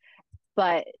that.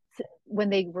 But when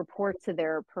they report to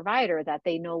their provider that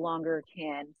they no longer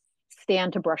can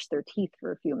stand to brush their teeth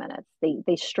for a few minutes,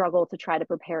 they struggle to try to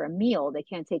prepare a meal, they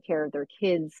can't take care of their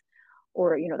kids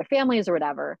or their families or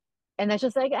whatever, and that's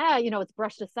just like it's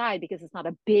brushed aside because it's not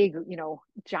a big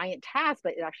giant task,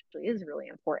 but it actually is really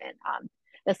important.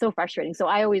 That's so frustrating. So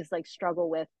I always struggle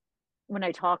with when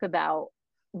I talk about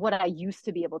what I used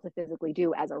to be able to physically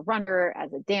do as a runner,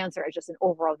 as a dancer, as just an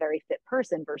overall very fit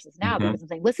person versus now, because I'm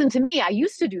saying, listen to me, I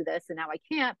used to do this and now I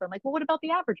can't. But I'm like, well, what about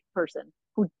the average person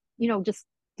who just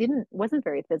wasn't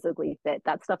very physically fit?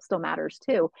 That stuff still matters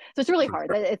too. So it's really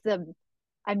hard.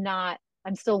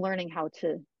 I'm still learning how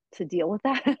to deal with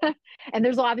that. And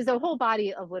there's obviously a whole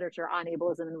body of literature on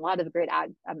ableism and a lot of great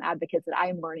advocates that I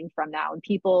am learning from now, and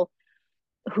people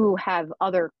who have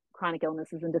other chronic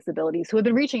illnesses and disabilities who have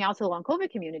been reaching out to the long COVID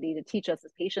community to teach us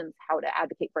as patients how to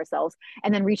advocate for ourselves,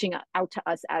 and then reaching out to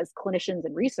us as clinicians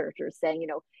and researchers saying,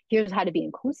 here's how to be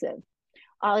inclusive.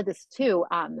 All of this too.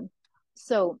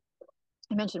 So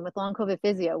I mentioned with long COVID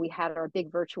physio, we had our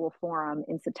big virtual forum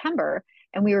in September,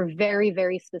 and we were very,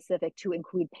 very specific to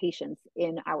include patients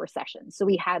in our sessions. So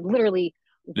we had literally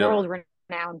world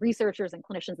renowned researchers and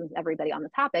clinicians and everybody on the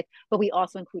topic, but we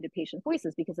also included patient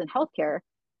voices because in healthcare,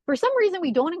 for some reason,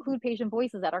 we don't include patient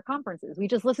voices at our conferences. We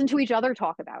just listen to each other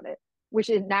talk about it, which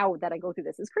is, now that I go through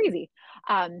this, is crazy.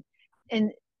 And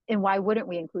and why wouldn't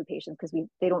we include patients? Because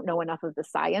they don't know enough of the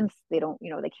science. They don't,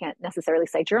 they can't necessarily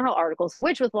cite journal articles,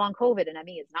 which with long COVID and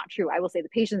ME is not true. I will say the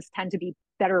patients tend to be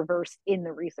better versed in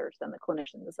the research than the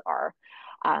clinicians are.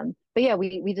 But yeah,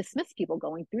 we dismiss people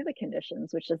going through the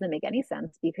conditions, which doesn't make any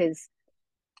sense, because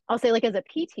I'll say, like, as a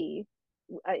PT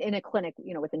in a clinic,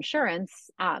 with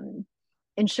insurance,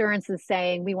 insurance is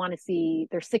saying we want to see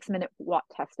their 6-minute walk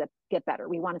test get better.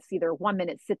 We want to see their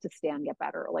 1-minute sit to stand get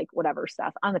better, like whatever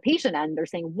stuff. On the patient end, they're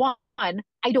saying, one,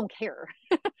 I don't care.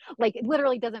 Like, it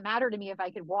literally doesn't matter to me if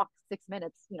I could walk 6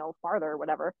 minutes, farther or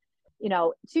whatever.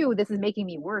 Two, this is making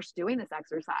me worse doing this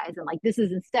exercise. And like, these are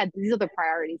the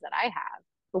priorities that I have.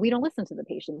 But we don't listen to the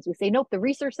patients. We say, nope, the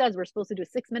research says we're supposed to do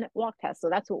a 6-minute walk test. So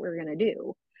that's what we're going to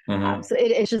do. So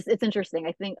it's interesting.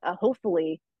 I think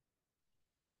hopefully,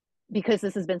 because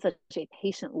this has been such a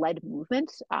patient-led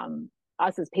movement,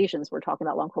 us as patients, we're talking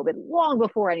about long COVID long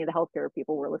before any of the healthcare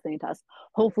people were listening to us.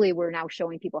 Hopefully, we're now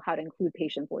showing people how to include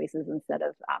patient voices instead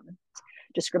of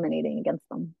discriminating against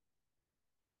them.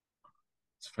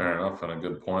 It's fair enough, and a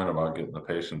good point about getting the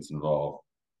patients involved.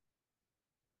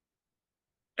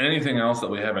 Anything else that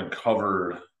we haven't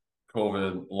covered,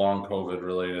 long COVID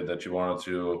related, that you wanted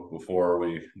to before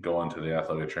we go into the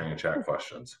athletic training chat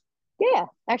questions? Yeah,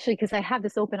 actually, because I have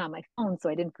this open on my phone, so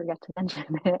I didn't forget to mention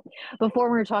it.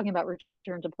 Before we were talking about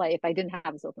return to play, if I didn't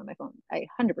have this open on my phone, I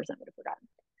 100% would have forgotten.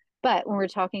 But when we're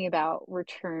talking about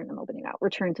return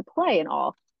to play and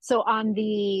all. So on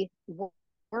the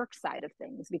work side of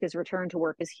things, because return to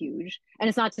work is huge, and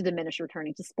it's not to diminish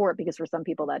returning to sport, because for some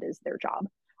people that is their job.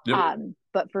 Yep.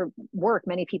 But for work,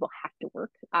 many people have to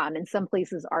work. And some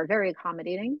places are very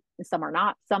accommodating and some are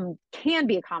not. Some can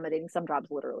be accommodating. Some jobs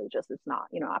literally just, it's not,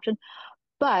 an option.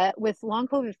 But with long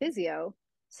COVID physio,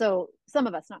 so some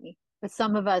of us, not me, but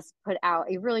some of us put out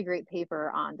a really great paper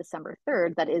on December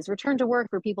 3rd that is return to work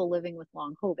for people living with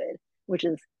long COVID, which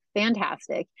is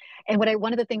fantastic. And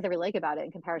one of the things I really like about it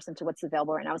in comparison to what's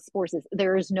available right now in sports is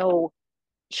there is no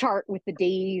chart with the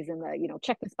days and the,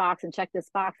 check this box and check this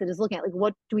box. It is looking at, like,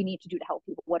 what do we need to do to help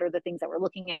people? What are the things that we're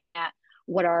looking at?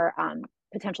 What are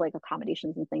potential like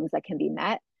accommodations and things that can be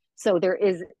met? So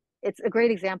it's a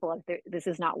great example of this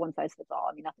is not one size fits all.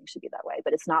 I mean, nothing should be that way,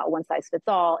 but it's not one size fits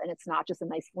all. And it's not just a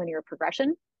nice linear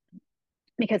progression,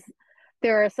 because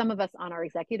there are some of us on our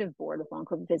executive board with long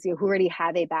COVID physio who already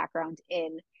have a background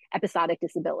in episodic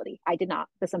disability. I did not,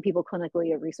 but some people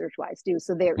clinically or research wise do.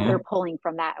 So they're pulling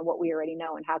from that and what we already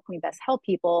know, and how can we best help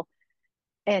people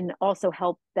and also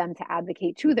help them to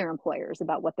advocate to their employers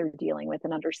about what they're dealing with,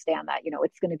 and understand that,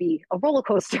 it's going to be a roller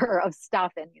coaster of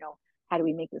stuff, and, how do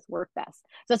we make this work best?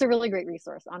 So that's a really great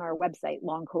resource on our website,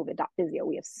 longcovid.physio.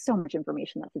 We have so much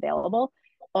information that's available,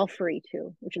 all free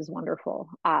too, which is wonderful.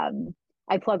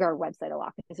 I plug our website a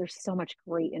lot because there's so much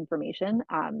great information.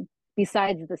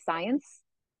 Besides the science,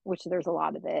 which there's a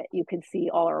lot of it, you can see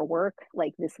all our work.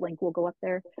 Like, this link will go up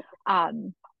there.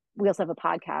 We also have a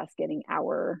podcast getting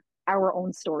our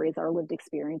own stories, our lived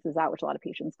experiences out, which a lot of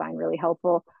patients find really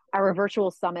helpful. Our virtual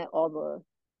summit, all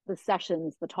the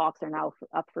sessions, the talks are now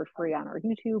up for free on our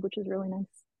YouTube, which is really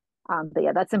nice. But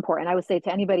yeah, that's important. I would say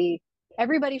to anybody,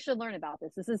 everybody should learn about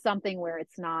this. This is something where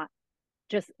it's not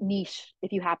just niche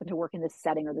if you happen to work in this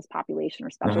setting or this population or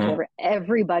specialty.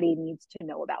 Everybody needs to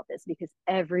know about this, because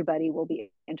everybody will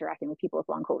be interacting with people with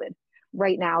long COVID.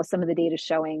 Right now, some of the data is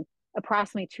showing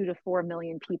approximately 2 to 4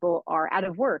 million people are out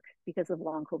of work because of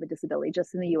long COVID disability,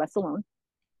 just in the US alone.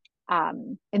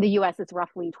 In the US, it's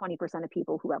roughly 20% of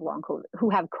people who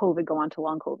have COVID go on to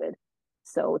long COVID.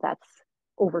 So that's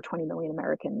over 20 million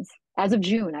Americans. As of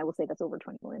June, I will say that's over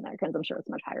 20 million Americans. I'm sure it's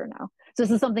much higher now. So this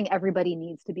is something everybody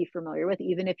needs to be familiar with,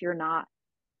 even if you're not,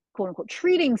 quote unquote,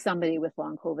 treating somebody with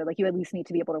long COVID. Like, you at least need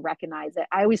to be able to recognize it.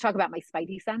 I always talk about my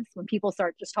spidey sense when people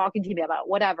start just talking to me about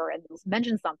whatever and they'll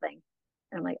mention something,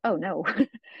 and I'm like, oh no.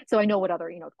 So I know what other,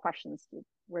 questions,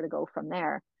 where to go from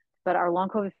there. But our long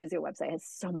COVID physio website has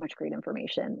so much great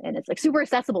information, and it's like super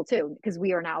accessible too, because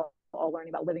we are now all learning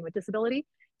about living with disability.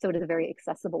 So it is a very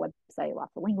accessible website,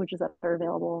 lots of languages that are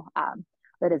available.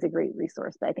 That is a great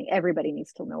resource. But I think everybody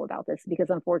needs to know about this,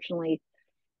 because unfortunately,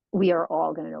 we are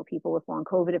all going to know people with long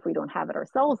COVID if we don't have it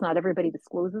ourselves. Not everybody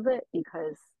discloses it,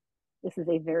 because this is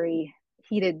a very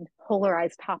heated,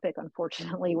 polarized topic,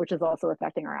 unfortunately, which is also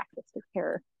affecting our access to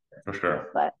care. For sure.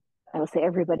 But I would say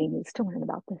everybody needs to learn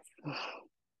about this.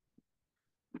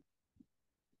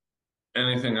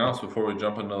 Anything else before we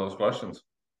jump into those questions?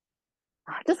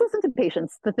 Just listen to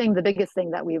patients. The biggest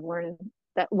thing that we've learned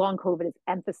that long COVID is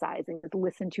emphasizing is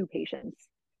listen to patients.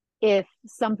 If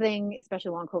something,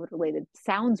 especially long COVID related,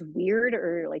 sounds weird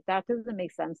or like that doesn't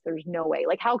make sense, there's no way.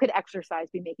 Like, how could exercise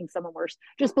be making someone worse?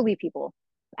 Just believe people.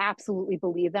 Absolutely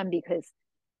believe them, because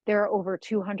there are over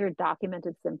 200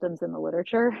 documented symptoms in the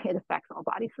literature. It affects all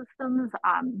body systems.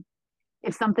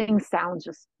 If something sounds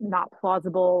just not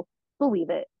plausible,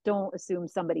 believe it. Don't assume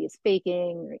somebody is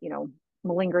faking,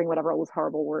 malingering, whatever all those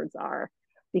horrible words are,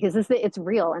 because it's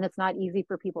real and it's not easy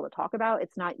for people to talk about.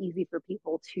 It's not easy for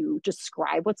people to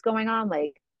describe what's going on.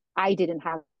 Like, I didn't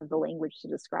have the language to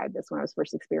describe this when I was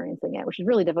first experiencing it, which is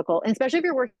really difficult. And especially if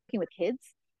you're working with kids.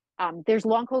 There's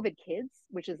long COVID kids,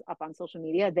 which is up on social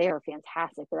media. They are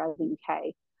fantastic. They're out of the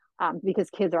UK.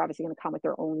 Because kids are obviously going to come with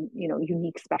their own,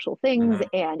 unique special things,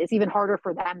 and it's even harder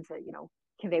for them to,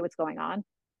 convey what's going on.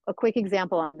 A quick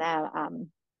example on that.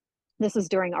 This was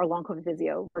during our long COVID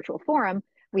physio virtual forum.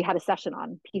 We had a session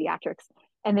on pediatrics,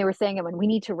 and they were saying that when we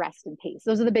need to rest and pace,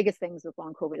 those are the biggest things with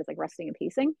long COVID, is like resting and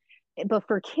pacing. But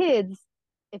for kids,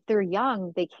 if they're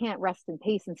young, they can't rest and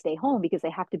pace and stay home because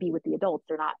they have to be with the adults.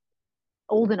 They're not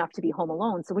old enough to be home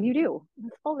alone. So what do?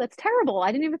 Oh, that's terrible.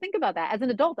 I didn't even think about that. As an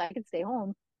adult, I could stay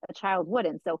home. A child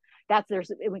wouldn't. So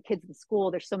there's when kids in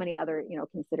school, there's so many other,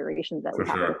 considerations that we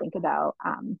have to think about.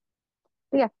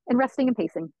 But yeah, and resting and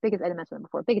pacing, biggest, I didn't mention that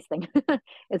before, biggest thing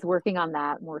is working on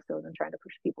that more so than trying to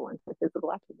push people into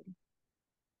physical activity.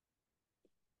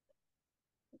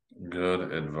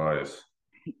 Good advice.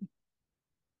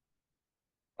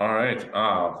 All right.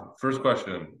 First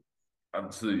question.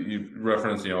 So you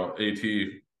referenced, AT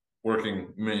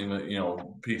working mainly,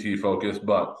 PT focused,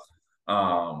 but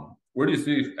where do you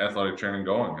see athletic training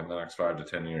going in the next 5 to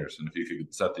 10 years? And if you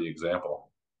could set the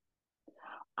example.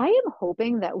 I am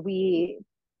hoping that we,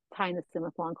 tying this in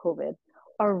with long COVID,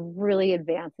 are really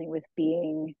advancing with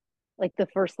being like the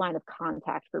first line of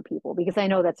contact for people, because I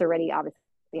know that's already obviously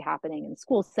happening in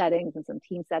school settings and some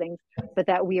team settings, but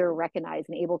that we are recognized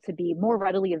and able to be more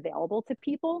readily available to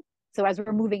people. So as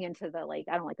we're moving into the, like,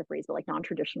 I don't like the phrase, but like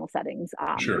non-traditional settings,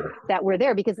 Sure. that we're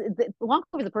there, because long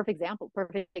COVID is a perfect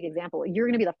example. You're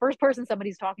going to be the first person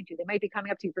somebody's talking to. They might be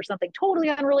coming up to you for something totally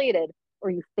unrelated,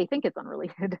 or they think it's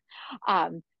unrelated.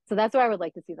 So that's why I would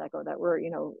like to see that go, that we're,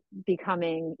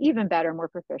 becoming even better, more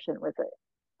proficient with it,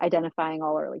 identifying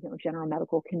all our, like, general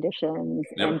medical conditions,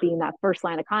 and being that first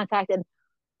line of contact, and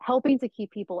helping to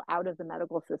keep people out of the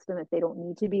medical system if they don't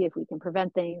need to be, if we can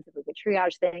prevent things, if we could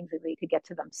triage things, if we could get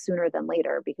to them sooner than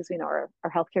later, because we know our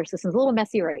healthcare system is a little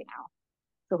messy right now.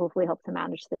 So hopefully help to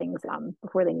manage things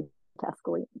before they need to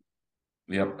escalate.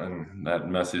 Yep, and that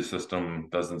messy system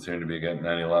doesn't seem to be getting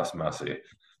any less messy.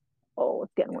 Oh,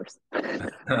 it's getting worse.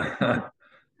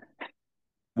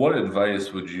 What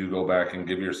advice would you go back and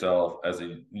give yourself as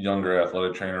a younger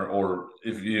athletic trainer, or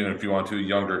if you want to, a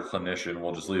younger clinician?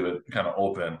 We'll just leave it kind of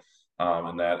open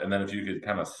in that, and then if you could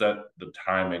kind of set the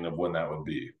timing of when that would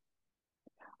be.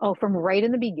 Oh, from right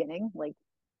in the beginning, like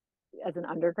as an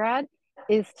undergrad,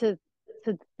 is to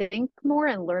think more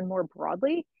and learn more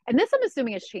broadly. And this, I'm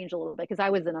assuming, has changed a little bit, because I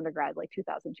was an undergrad like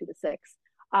 2002 to 6.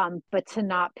 But to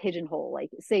not pigeonhole, like,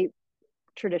 say,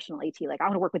 traditional AT, like, I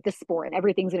want to work with this sport and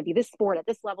everything's going to be this sport at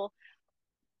this level.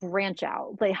 Branch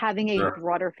out, like having a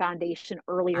broader foundation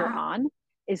earlier on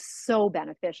is so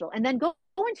beneficial. And then go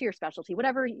into your specialty,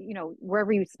 whatever,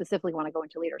 wherever you specifically want to go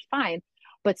into later is fine,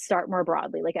 but start more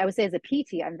broadly. Like I would say, as a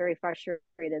PT, I'm very frustrated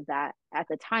that at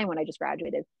the time when I just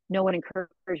graduated, no one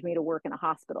encouraged me to work in a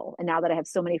hospital. And now that I have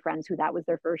so many friends who that was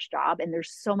their first job, and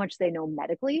there's so much they know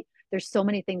medically, there's so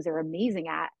many things they're amazing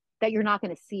at that you're not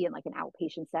going to see in like an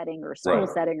outpatient setting or a school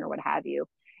setting or what have you.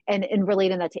 And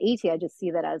relating that to AT, I just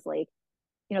see that as like,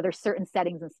 there's certain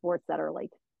settings in sports that are like,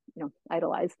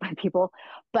 idolized by people,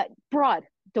 but broad.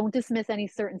 Don't dismiss any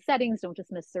certain settings. Don't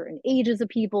dismiss certain ages of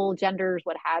people, genders,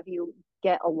 what have you.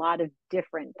 Get a lot of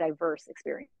different, diverse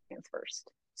experience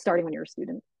first, starting when you're a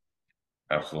student.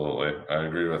 Absolutely. I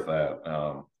agree with that.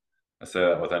 I say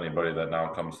that with anybody that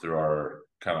now comes through our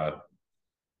kind of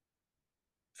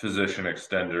physician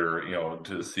extender,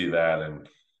 to see that, and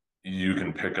you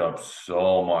can pick up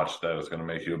so much that is going to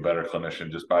make you a better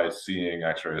clinician just by seeing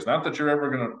x-rays. Not that you're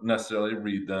ever going to necessarily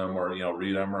read them or,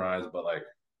 read MRIs, but like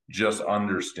just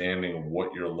understanding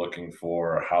what you're looking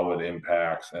for, how it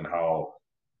impacts, and how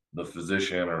the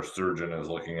physician or surgeon is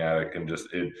looking at it can just,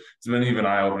 it's been even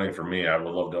eye-opening for me. I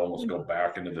would love to almost go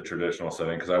back into the traditional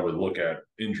setting, because I would look at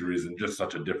injuries in just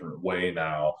such a different way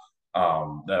now,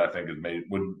 that I think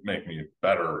would make me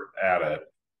better at it.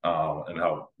 and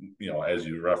how, as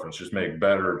you referenced, just make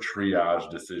better triage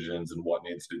decisions and what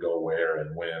needs to go where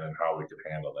and when and how we could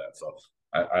handle that. So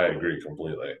I agree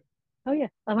completely. Oh yeah,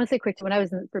 I want to say quick. When I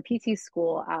was for PT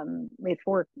school, we had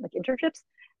 4 like internships,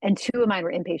 and 2 of mine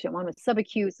were inpatient. One was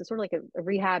subacute, so sort of like a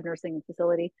rehab nursing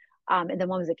facility, and then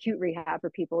one was acute rehab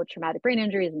for people with traumatic brain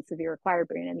injuries and severe acquired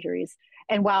brain injuries.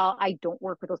 And while I don't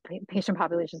work with those patient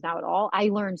populations now at all, I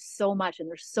learned so much, and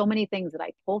there's so many things that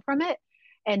I pull from it.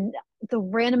 And the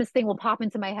randomest thing will pop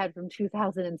into my head from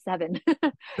 2007,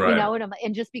 Right.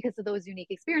 and just because of those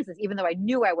unique experiences, even though I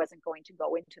knew I wasn't going to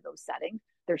go into those settings,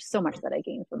 there's so much that I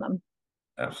gained from them.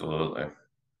 Absolutely.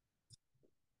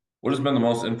 What has been the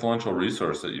most influential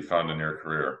resource that you found in your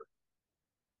career?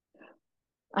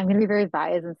 I'm going to be very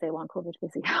biased and say long COVID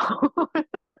physio,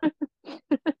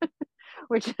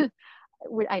 which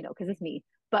I know because it's me,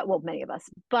 but well, many of us.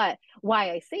 But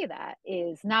why I say that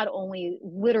is not only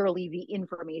literally the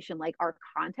information, like our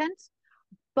content,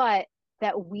 but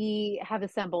that we have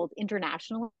assembled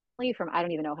internationally from I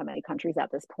don't even know how many countries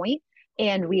at this point.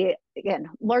 And we, again,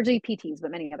 largely PTs, but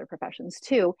many other professions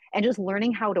too, and just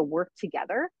learning how to work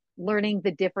together, learning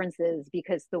the differences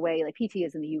because the way like PT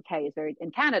is in the UK is very,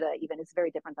 in Canada even, is very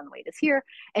different than the way it is here,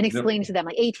 and Yep. explaining to them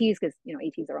like ATs, because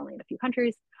ATs are only in a few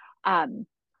countries. Um,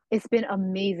 it's been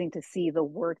amazing to see the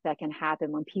work that can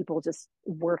happen when people just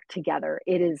work together.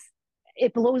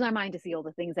 It blows my mind to see all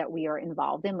the things that we are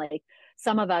involved in. Like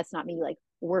some of us, not me, like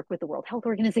work with the World Health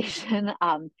Organization.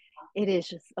 It is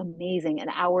just amazing. And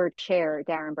our chair,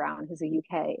 Darren Brown, who's a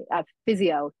UK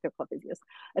physio, they're called physios,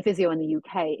 a physio in the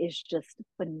UK, is just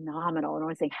phenomenal. And I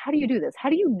was saying, how do you do this? How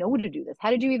do you know to do this? How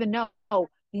did you even know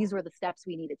these were the steps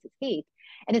we needed to take?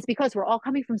 And it's because we're all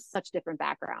coming from such different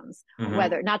backgrounds, Hmm.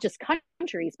 whether not just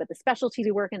countries, but the specialties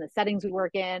we work in, the settings we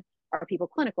work in. Are people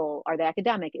clinical? Are they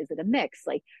academic? Is it a mix?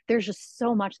 Like there's just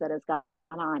so much that has gone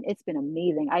on. It's been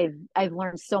amazing. I've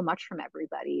learned so much from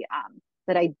everybody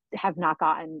that I have not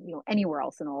gotten anywhere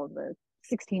else in all of the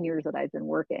 16 years that I've been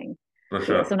working. For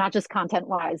So yeah, so sure. not just content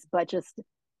wise, but just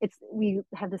we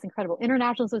have this incredible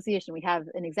international association. We have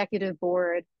an executive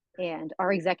board, and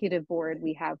our executive board,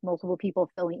 we have multiple people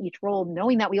filling each role,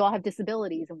 knowing that we all have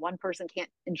disabilities and one person can't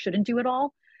and shouldn't do it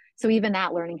all. So even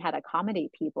that, learning how to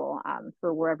accommodate people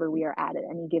for wherever we are at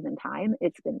any given time,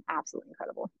 it's been absolutely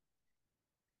incredible.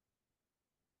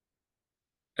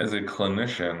 As a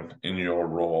clinician in your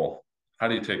role, how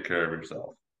do you take care of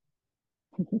yourself?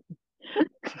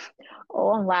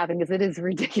 Oh, I'm laughing because it is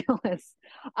ridiculous.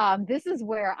 This is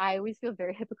where I always feel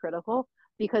very hypocritical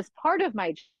because part of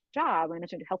my job, when I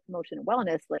mentioned health promotion and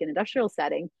wellness, like an industrial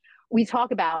setting, we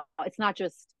talk about it's not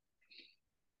just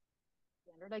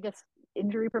standard, I guess,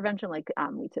 injury prevention like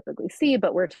we typically see,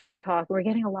 but we're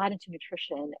getting a lot into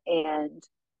nutrition and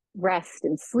rest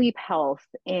and sleep health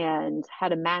and how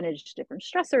to manage different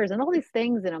stressors and all these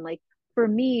things. And I'm like, for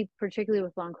me, particularly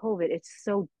with long COVID, it's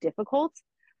so difficult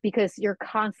because you're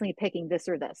constantly picking this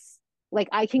or this. Like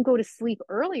I can go to sleep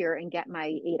earlier and get my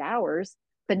 8 hours,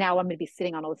 but now I'm going to be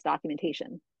sitting on all this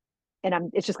documentation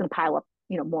and it's just going to pile up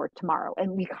more tomorrow,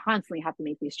 and we constantly have to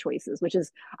make these choices, which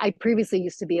is I previously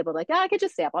used to be able to like, I could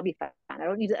just stay up, I'll be fine, I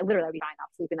don't need to, literally I'll be fine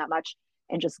not sleeping that much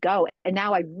and just go. And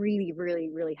now I really really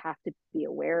really have to be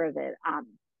aware of it.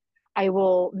 I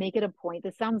will make it a point,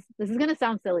 this is going to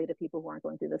sound silly to people who aren't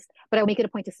going through this, but I'll make it a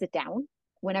point to sit down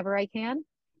whenever I can.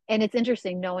 And it's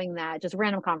interesting knowing that just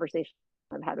random conversations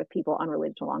I've had with people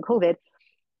unrelated to long COVID,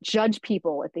 judge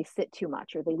people if they sit too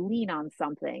much or they lean on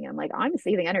something. I'm like, I'm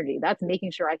saving energy. That's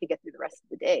making sure I could get through the rest of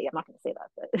the day. I'm not going to say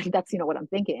that, but that's what I'm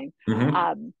thinking. Hmm.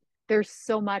 Um, there's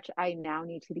so much I now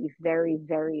need to be very,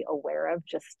 very aware of.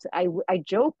 Just I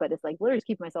joke, but it's like literally just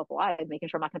keeping myself alive, making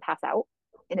sure I'm not going to pass out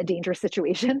in a dangerous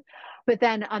situation. But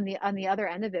then on the other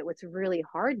end of it, what's really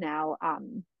hard now,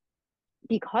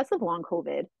 because of long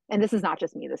COVID, and this is not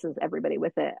just me, this is everybody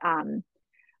with it.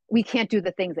 We can't do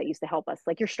the things that used to help us,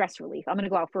 like your stress relief. I'm going to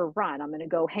go out for a run. I'm going to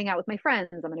go hang out with my friends.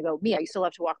 I'm going to go, me, I used to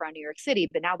love to walk around New York City,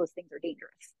 but now those things are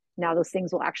dangerous. Now those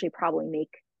things will actually probably make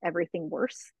everything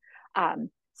worse.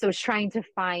 So it's trying to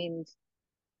find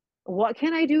what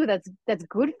can I do that's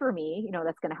good for me,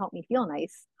 that's going to help me feel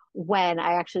nice when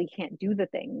I actually can't do the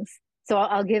things. So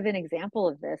I'll give an example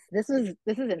of this. This is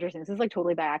interesting. This is like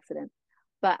totally by accident.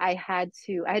 But I had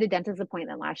a dentist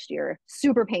appointment last year,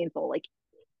 super painful, like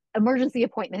emergency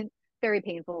appointment, very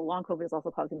painful. Long COVID is also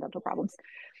causing dental problems.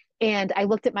 And I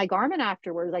looked at my Garmin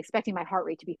afterwards, expecting my heart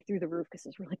rate to be through the roof because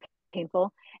it's really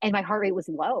painful. And my heart rate was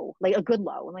low, like a good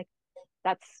low. I'm like,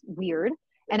 that's weird.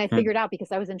 And I figured out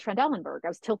because I was in Trendelenburg, I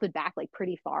was tilted back like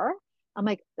pretty far. I'm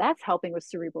like, that's helping with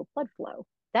cerebral blood flow.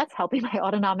 That's helping my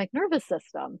autonomic nervous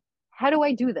system. How do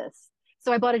I do this?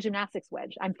 So I bought a gymnastics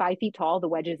wedge. I'm 5 feet tall. The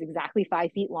wedge is exactly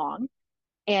 5 feet long,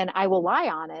 and I will lie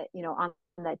on it, on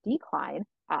that decline,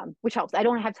 which helps. I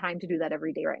don't have time to do that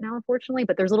every day right now, unfortunately,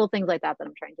 but there's little things like that that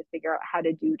I'm trying to figure out how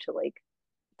to do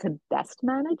to best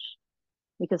manage,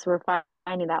 because we're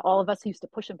finding that all of us who used to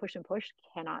push and push and push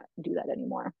cannot do that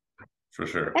anymore. For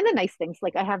sure. And the nice things,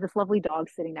 like I have this lovely dog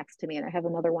sitting next to me, and I have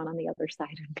another one on the other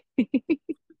side of me.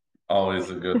 Always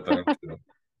a good thing too.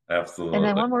 And then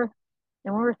Absolutely. one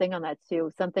more thing on that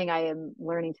too, something I am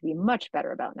learning to be much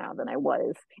better about now than I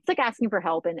was. It's like asking for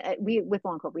help. And we with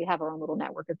Long COVID, we have our own little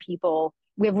network of people.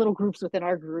 We have little groups within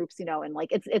our groups, and like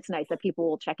it's nice that people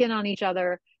will check in on each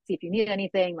other, see if you need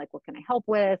anything, like what can I help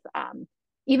with?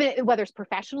 Even whether it's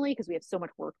professionally, because we have so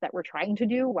much work that we're trying to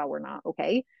do while we're not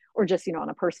okay, or just on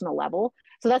a personal level.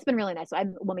 So that's been really nice. So I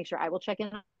will make sure I will check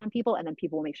in on people, and then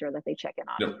people will make sure that they check in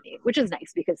on Yep. me, which is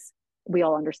nice because we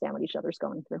all understand what each other's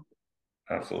going through.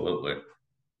 Absolutely.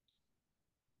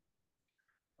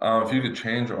 If you could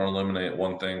change or eliminate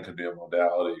one thing, could be a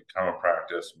modality, common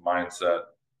practice, mindset.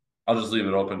 I'll just leave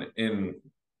it open in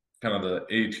kind of the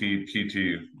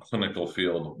AT/PT clinical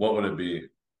field. What would it be?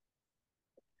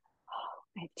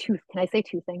 I have two. Can I say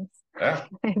two things? Yeah.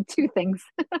 I have two things.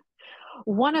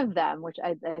 One of them, which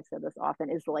I've said this often,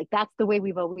 is like that's the way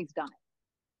we've always done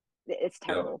it. It's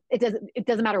Yep. terrible. It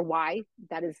doesn't matter why.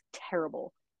 That is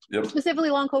terrible. Yep. Specifically,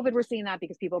 long COVID, we're seeing that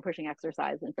because people are pushing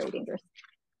exercise and it's very dangerous.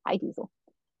 Hi, Diesel.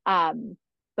 Um,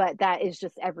 but that is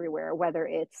just everywhere. Whether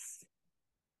it's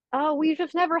we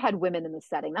just never had women in the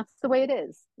setting. That's the way it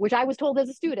is. Which I was told as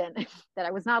a student that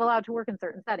I was not allowed to work in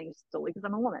certain settings solely because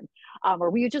I'm a woman. Or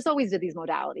we just always did these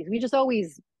modalities. We just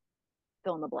always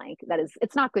fill in the blank.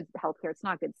 It's not good healthcare. It's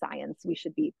not good science. We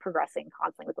should be progressing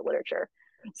constantly with the literature.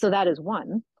 So that is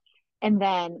one. And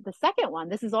then the second one,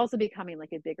 this is also becoming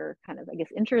like a bigger kind of, I guess,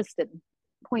 interested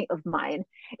point of mine,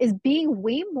 is being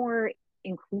way more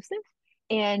inclusive.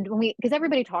 And because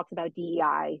everybody talks about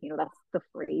DEI, that's the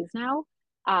phrase now.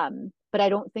 But I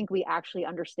don't think we actually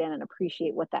understand and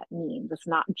appreciate what that means. It's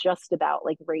not just about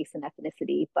like race and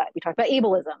ethnicity, but we talk about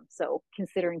ableism. So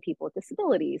considering people with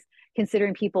disabilities,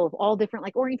 considering people of all different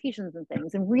like orientations and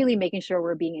things, and really making sure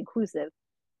we're being inclusive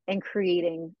and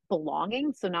creating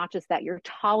belonging. So not just that you're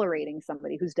tolerating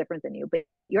somebody who's different than you, but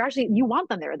you want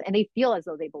them there and they feel as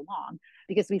though they belong,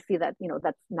 because we see that,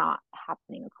 that's not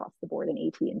happening across the board in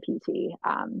AT and PT.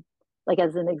 Like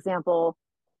as an example,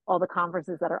 all the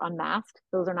conferences that are unmasked,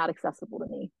 those are not accessible to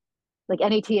me. Like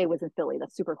NATA was in Philly,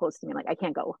 that's super close to me. Like I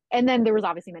can't go. And then there was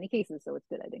obviously many cases, so it's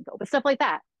good I didn't go. But stuff like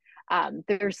that,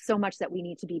 there's so much that we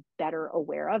need to be better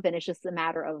aware of, and it's just a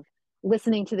matter of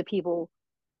listening to the people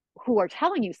who are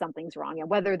telling you something's wrong, and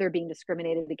whether they're being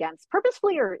discriminated against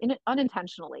purposefully or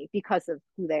unintentionally because of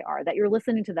who they are, that you're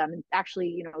listening to them and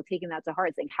actually taking that to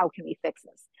heart, saying how can we fix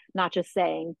this, not just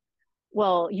saying,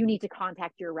 well, you need to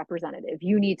contact your representative,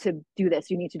 you need to do this,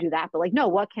 you need to do that, but like, no,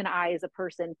 what can I as a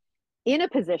person in a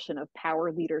position of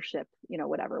power, leadership,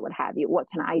 whatever, what have you, what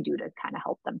can I do to kind of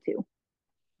help them too?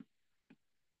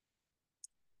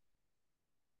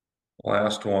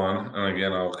 Last one, and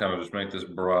again, I'll kind of just make this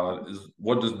broad, is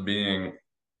what does being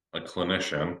a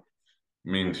clinician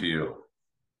mean to you?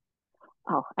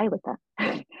 Oh, I like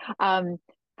that. um,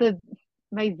 the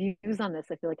My views on this,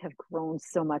 I feel like, have grown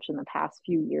so much in the past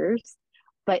few years,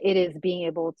 but it is being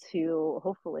able to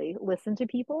hopefully listen to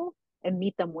people and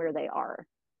meet them where they are.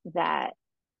 That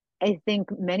I think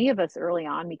many of us early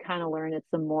on, we kind of learn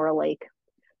it's a more like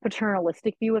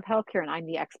paternalistic view of healthcare, and I'm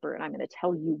the expert and I'm going to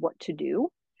tell you what to do.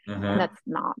 And Mm-hmm. that's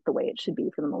not the way it should be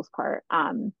for the most part.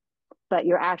 But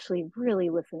you're actually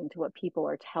really listening to what people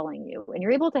are telling you, and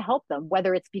you're able to help them,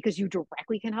 whether it's because you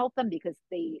directly can help them because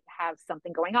they have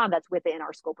something going on that's within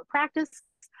our scope of practice,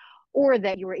 or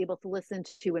that you were able to listen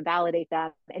to and validate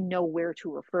them and know where to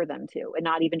refer them to, and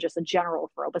not even just a general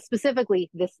referral, but specifically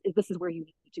this is where you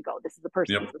need to go, this is the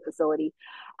person, this Yep. is the facility.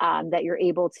 That you're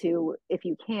able to, if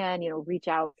you can, reach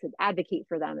out to advocate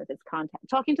for them, if it's contact,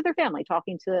 talking to their family,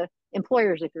 talking to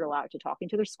employers if you're allowed to, talking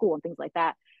to their school and things like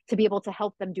that, to be able to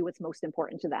help them do what's most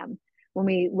important to them. When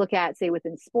we look at, say,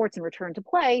 within sports and return to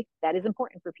play, that is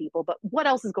important for people, but what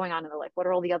else is going on in their life? What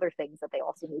are all the other things that they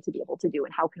also need to be able to do,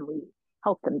 and how can we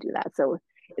help them do that? So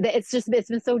it's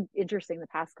been so interesting the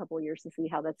past couple of years to see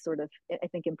how that's sort of, I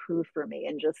think, improved for me.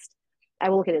 And just, I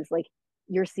will look at it as like,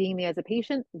 you're seeing me as a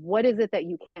patient, what is it that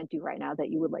you can't do right now that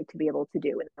you would like to be able to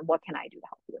do, and what can I do to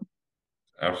help you?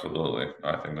 Absolutely.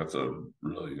 I think that's a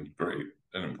really great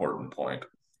and important point.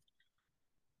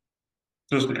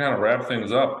 Just to kind of wrap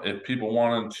things up, if people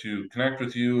wanted to connect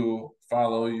with you,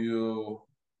 follow you,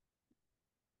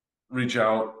 reach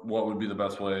out, what would be the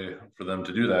best way for them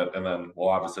to do that? And then we'll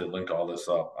obviously link all this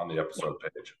up on the Yeah. episode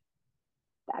page.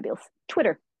 Fabulous.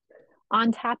 Twitter,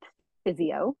 On Tap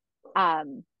Physio,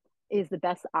 is the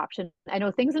best option. I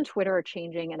know things in Twitter are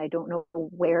changing and I don't know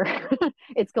where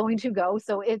it's going to go.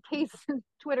 So in case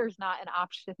Twitter's not an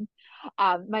option,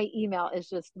 my email is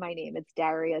just my name. It's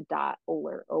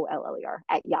daria.oller, O-L-L-E-R,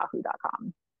 at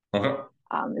yahoo.com. Okay.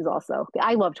 Is also,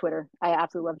 I love Twitter. I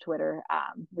absolutely love Twitter.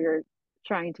 We're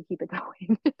trying to keep it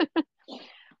going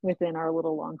within our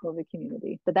little long COVID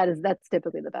community, but that's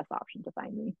typically the best option to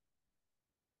find me.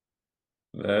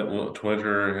 That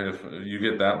Twitter, if you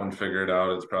get that one figured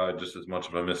out, it's probably just as much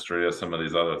of a mystery as some of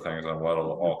these other things on what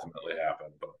will ultimately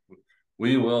happen, but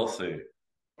we will see.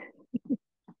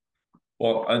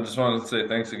 Well, I just wanted to say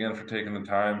thanks again for taking the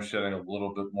time, shedding a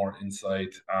little bit more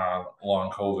insight on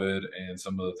long COVID and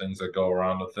some of the things that go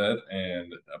around with it,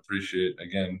 and appreciate,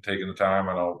 again, taking the time.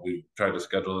 I know we've tried to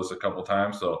schedule this a couple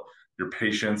times, so your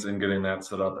patience in getting that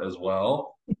set up as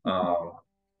well.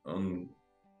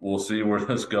 We'll see where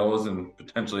this goes and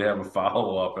potentially have a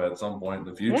follow-up at some point in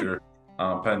the future,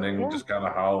 pending just kind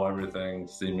of how everything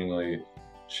seemingly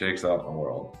shakes out in the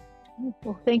world.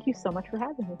 Well, thank you so much for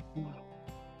having me.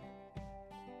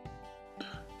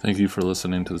 Thank you for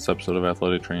listening to this episode of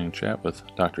Athletic Training Chat with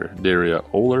Dr. Daria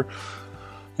Oller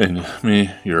and me,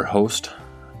 your host,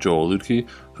 Joel Lutke,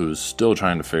 who's still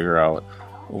trying to figure out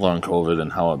long COVID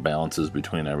and how it balances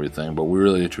between everything. But we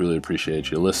really, truly appreciate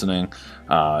you listening.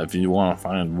 If you want to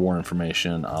find more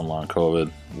information on long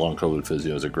COVID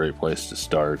Physio is a great place to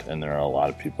start. And there are a lot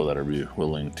of people that are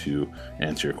willing to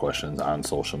answer your questions on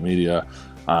social media.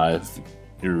 If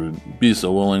you'd be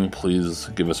so willing, please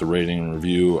give us a rating and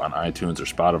review on iTunes or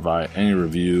Spotify. Any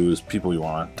reviews, people you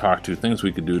want to talk to, things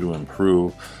we could do to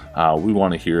improve. We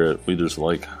want to hear it. We just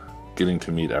like getting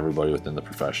to meet everybody within the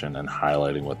profession and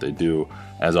highlighting what they do.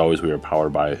 As always, we are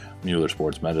powered by Mueller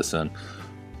Sports Medicine.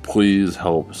 Please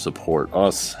help support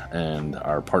us and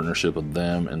our partnership with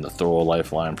them in the Throw a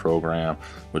Lifeline program,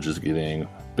 which is getting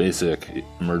basic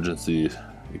emergency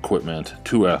equipment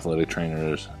to athletic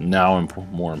trainers, now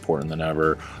more important than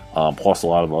ever, plus a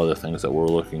lot of other things that we're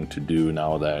looking to do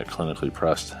now that Clinically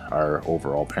Pressed, our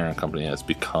overall parent company, has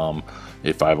become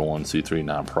a 501c3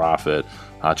 nonprofit.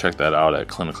 Check that out at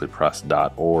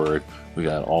clinicallypressed.org. We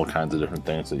got all kinds of different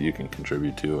things that you can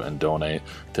contribute to and donate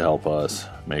to help us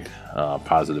make a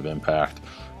positive impact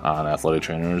on athletic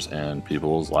trainers and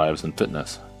people's lives and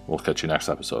fitness. We'll catch you next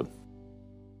episode.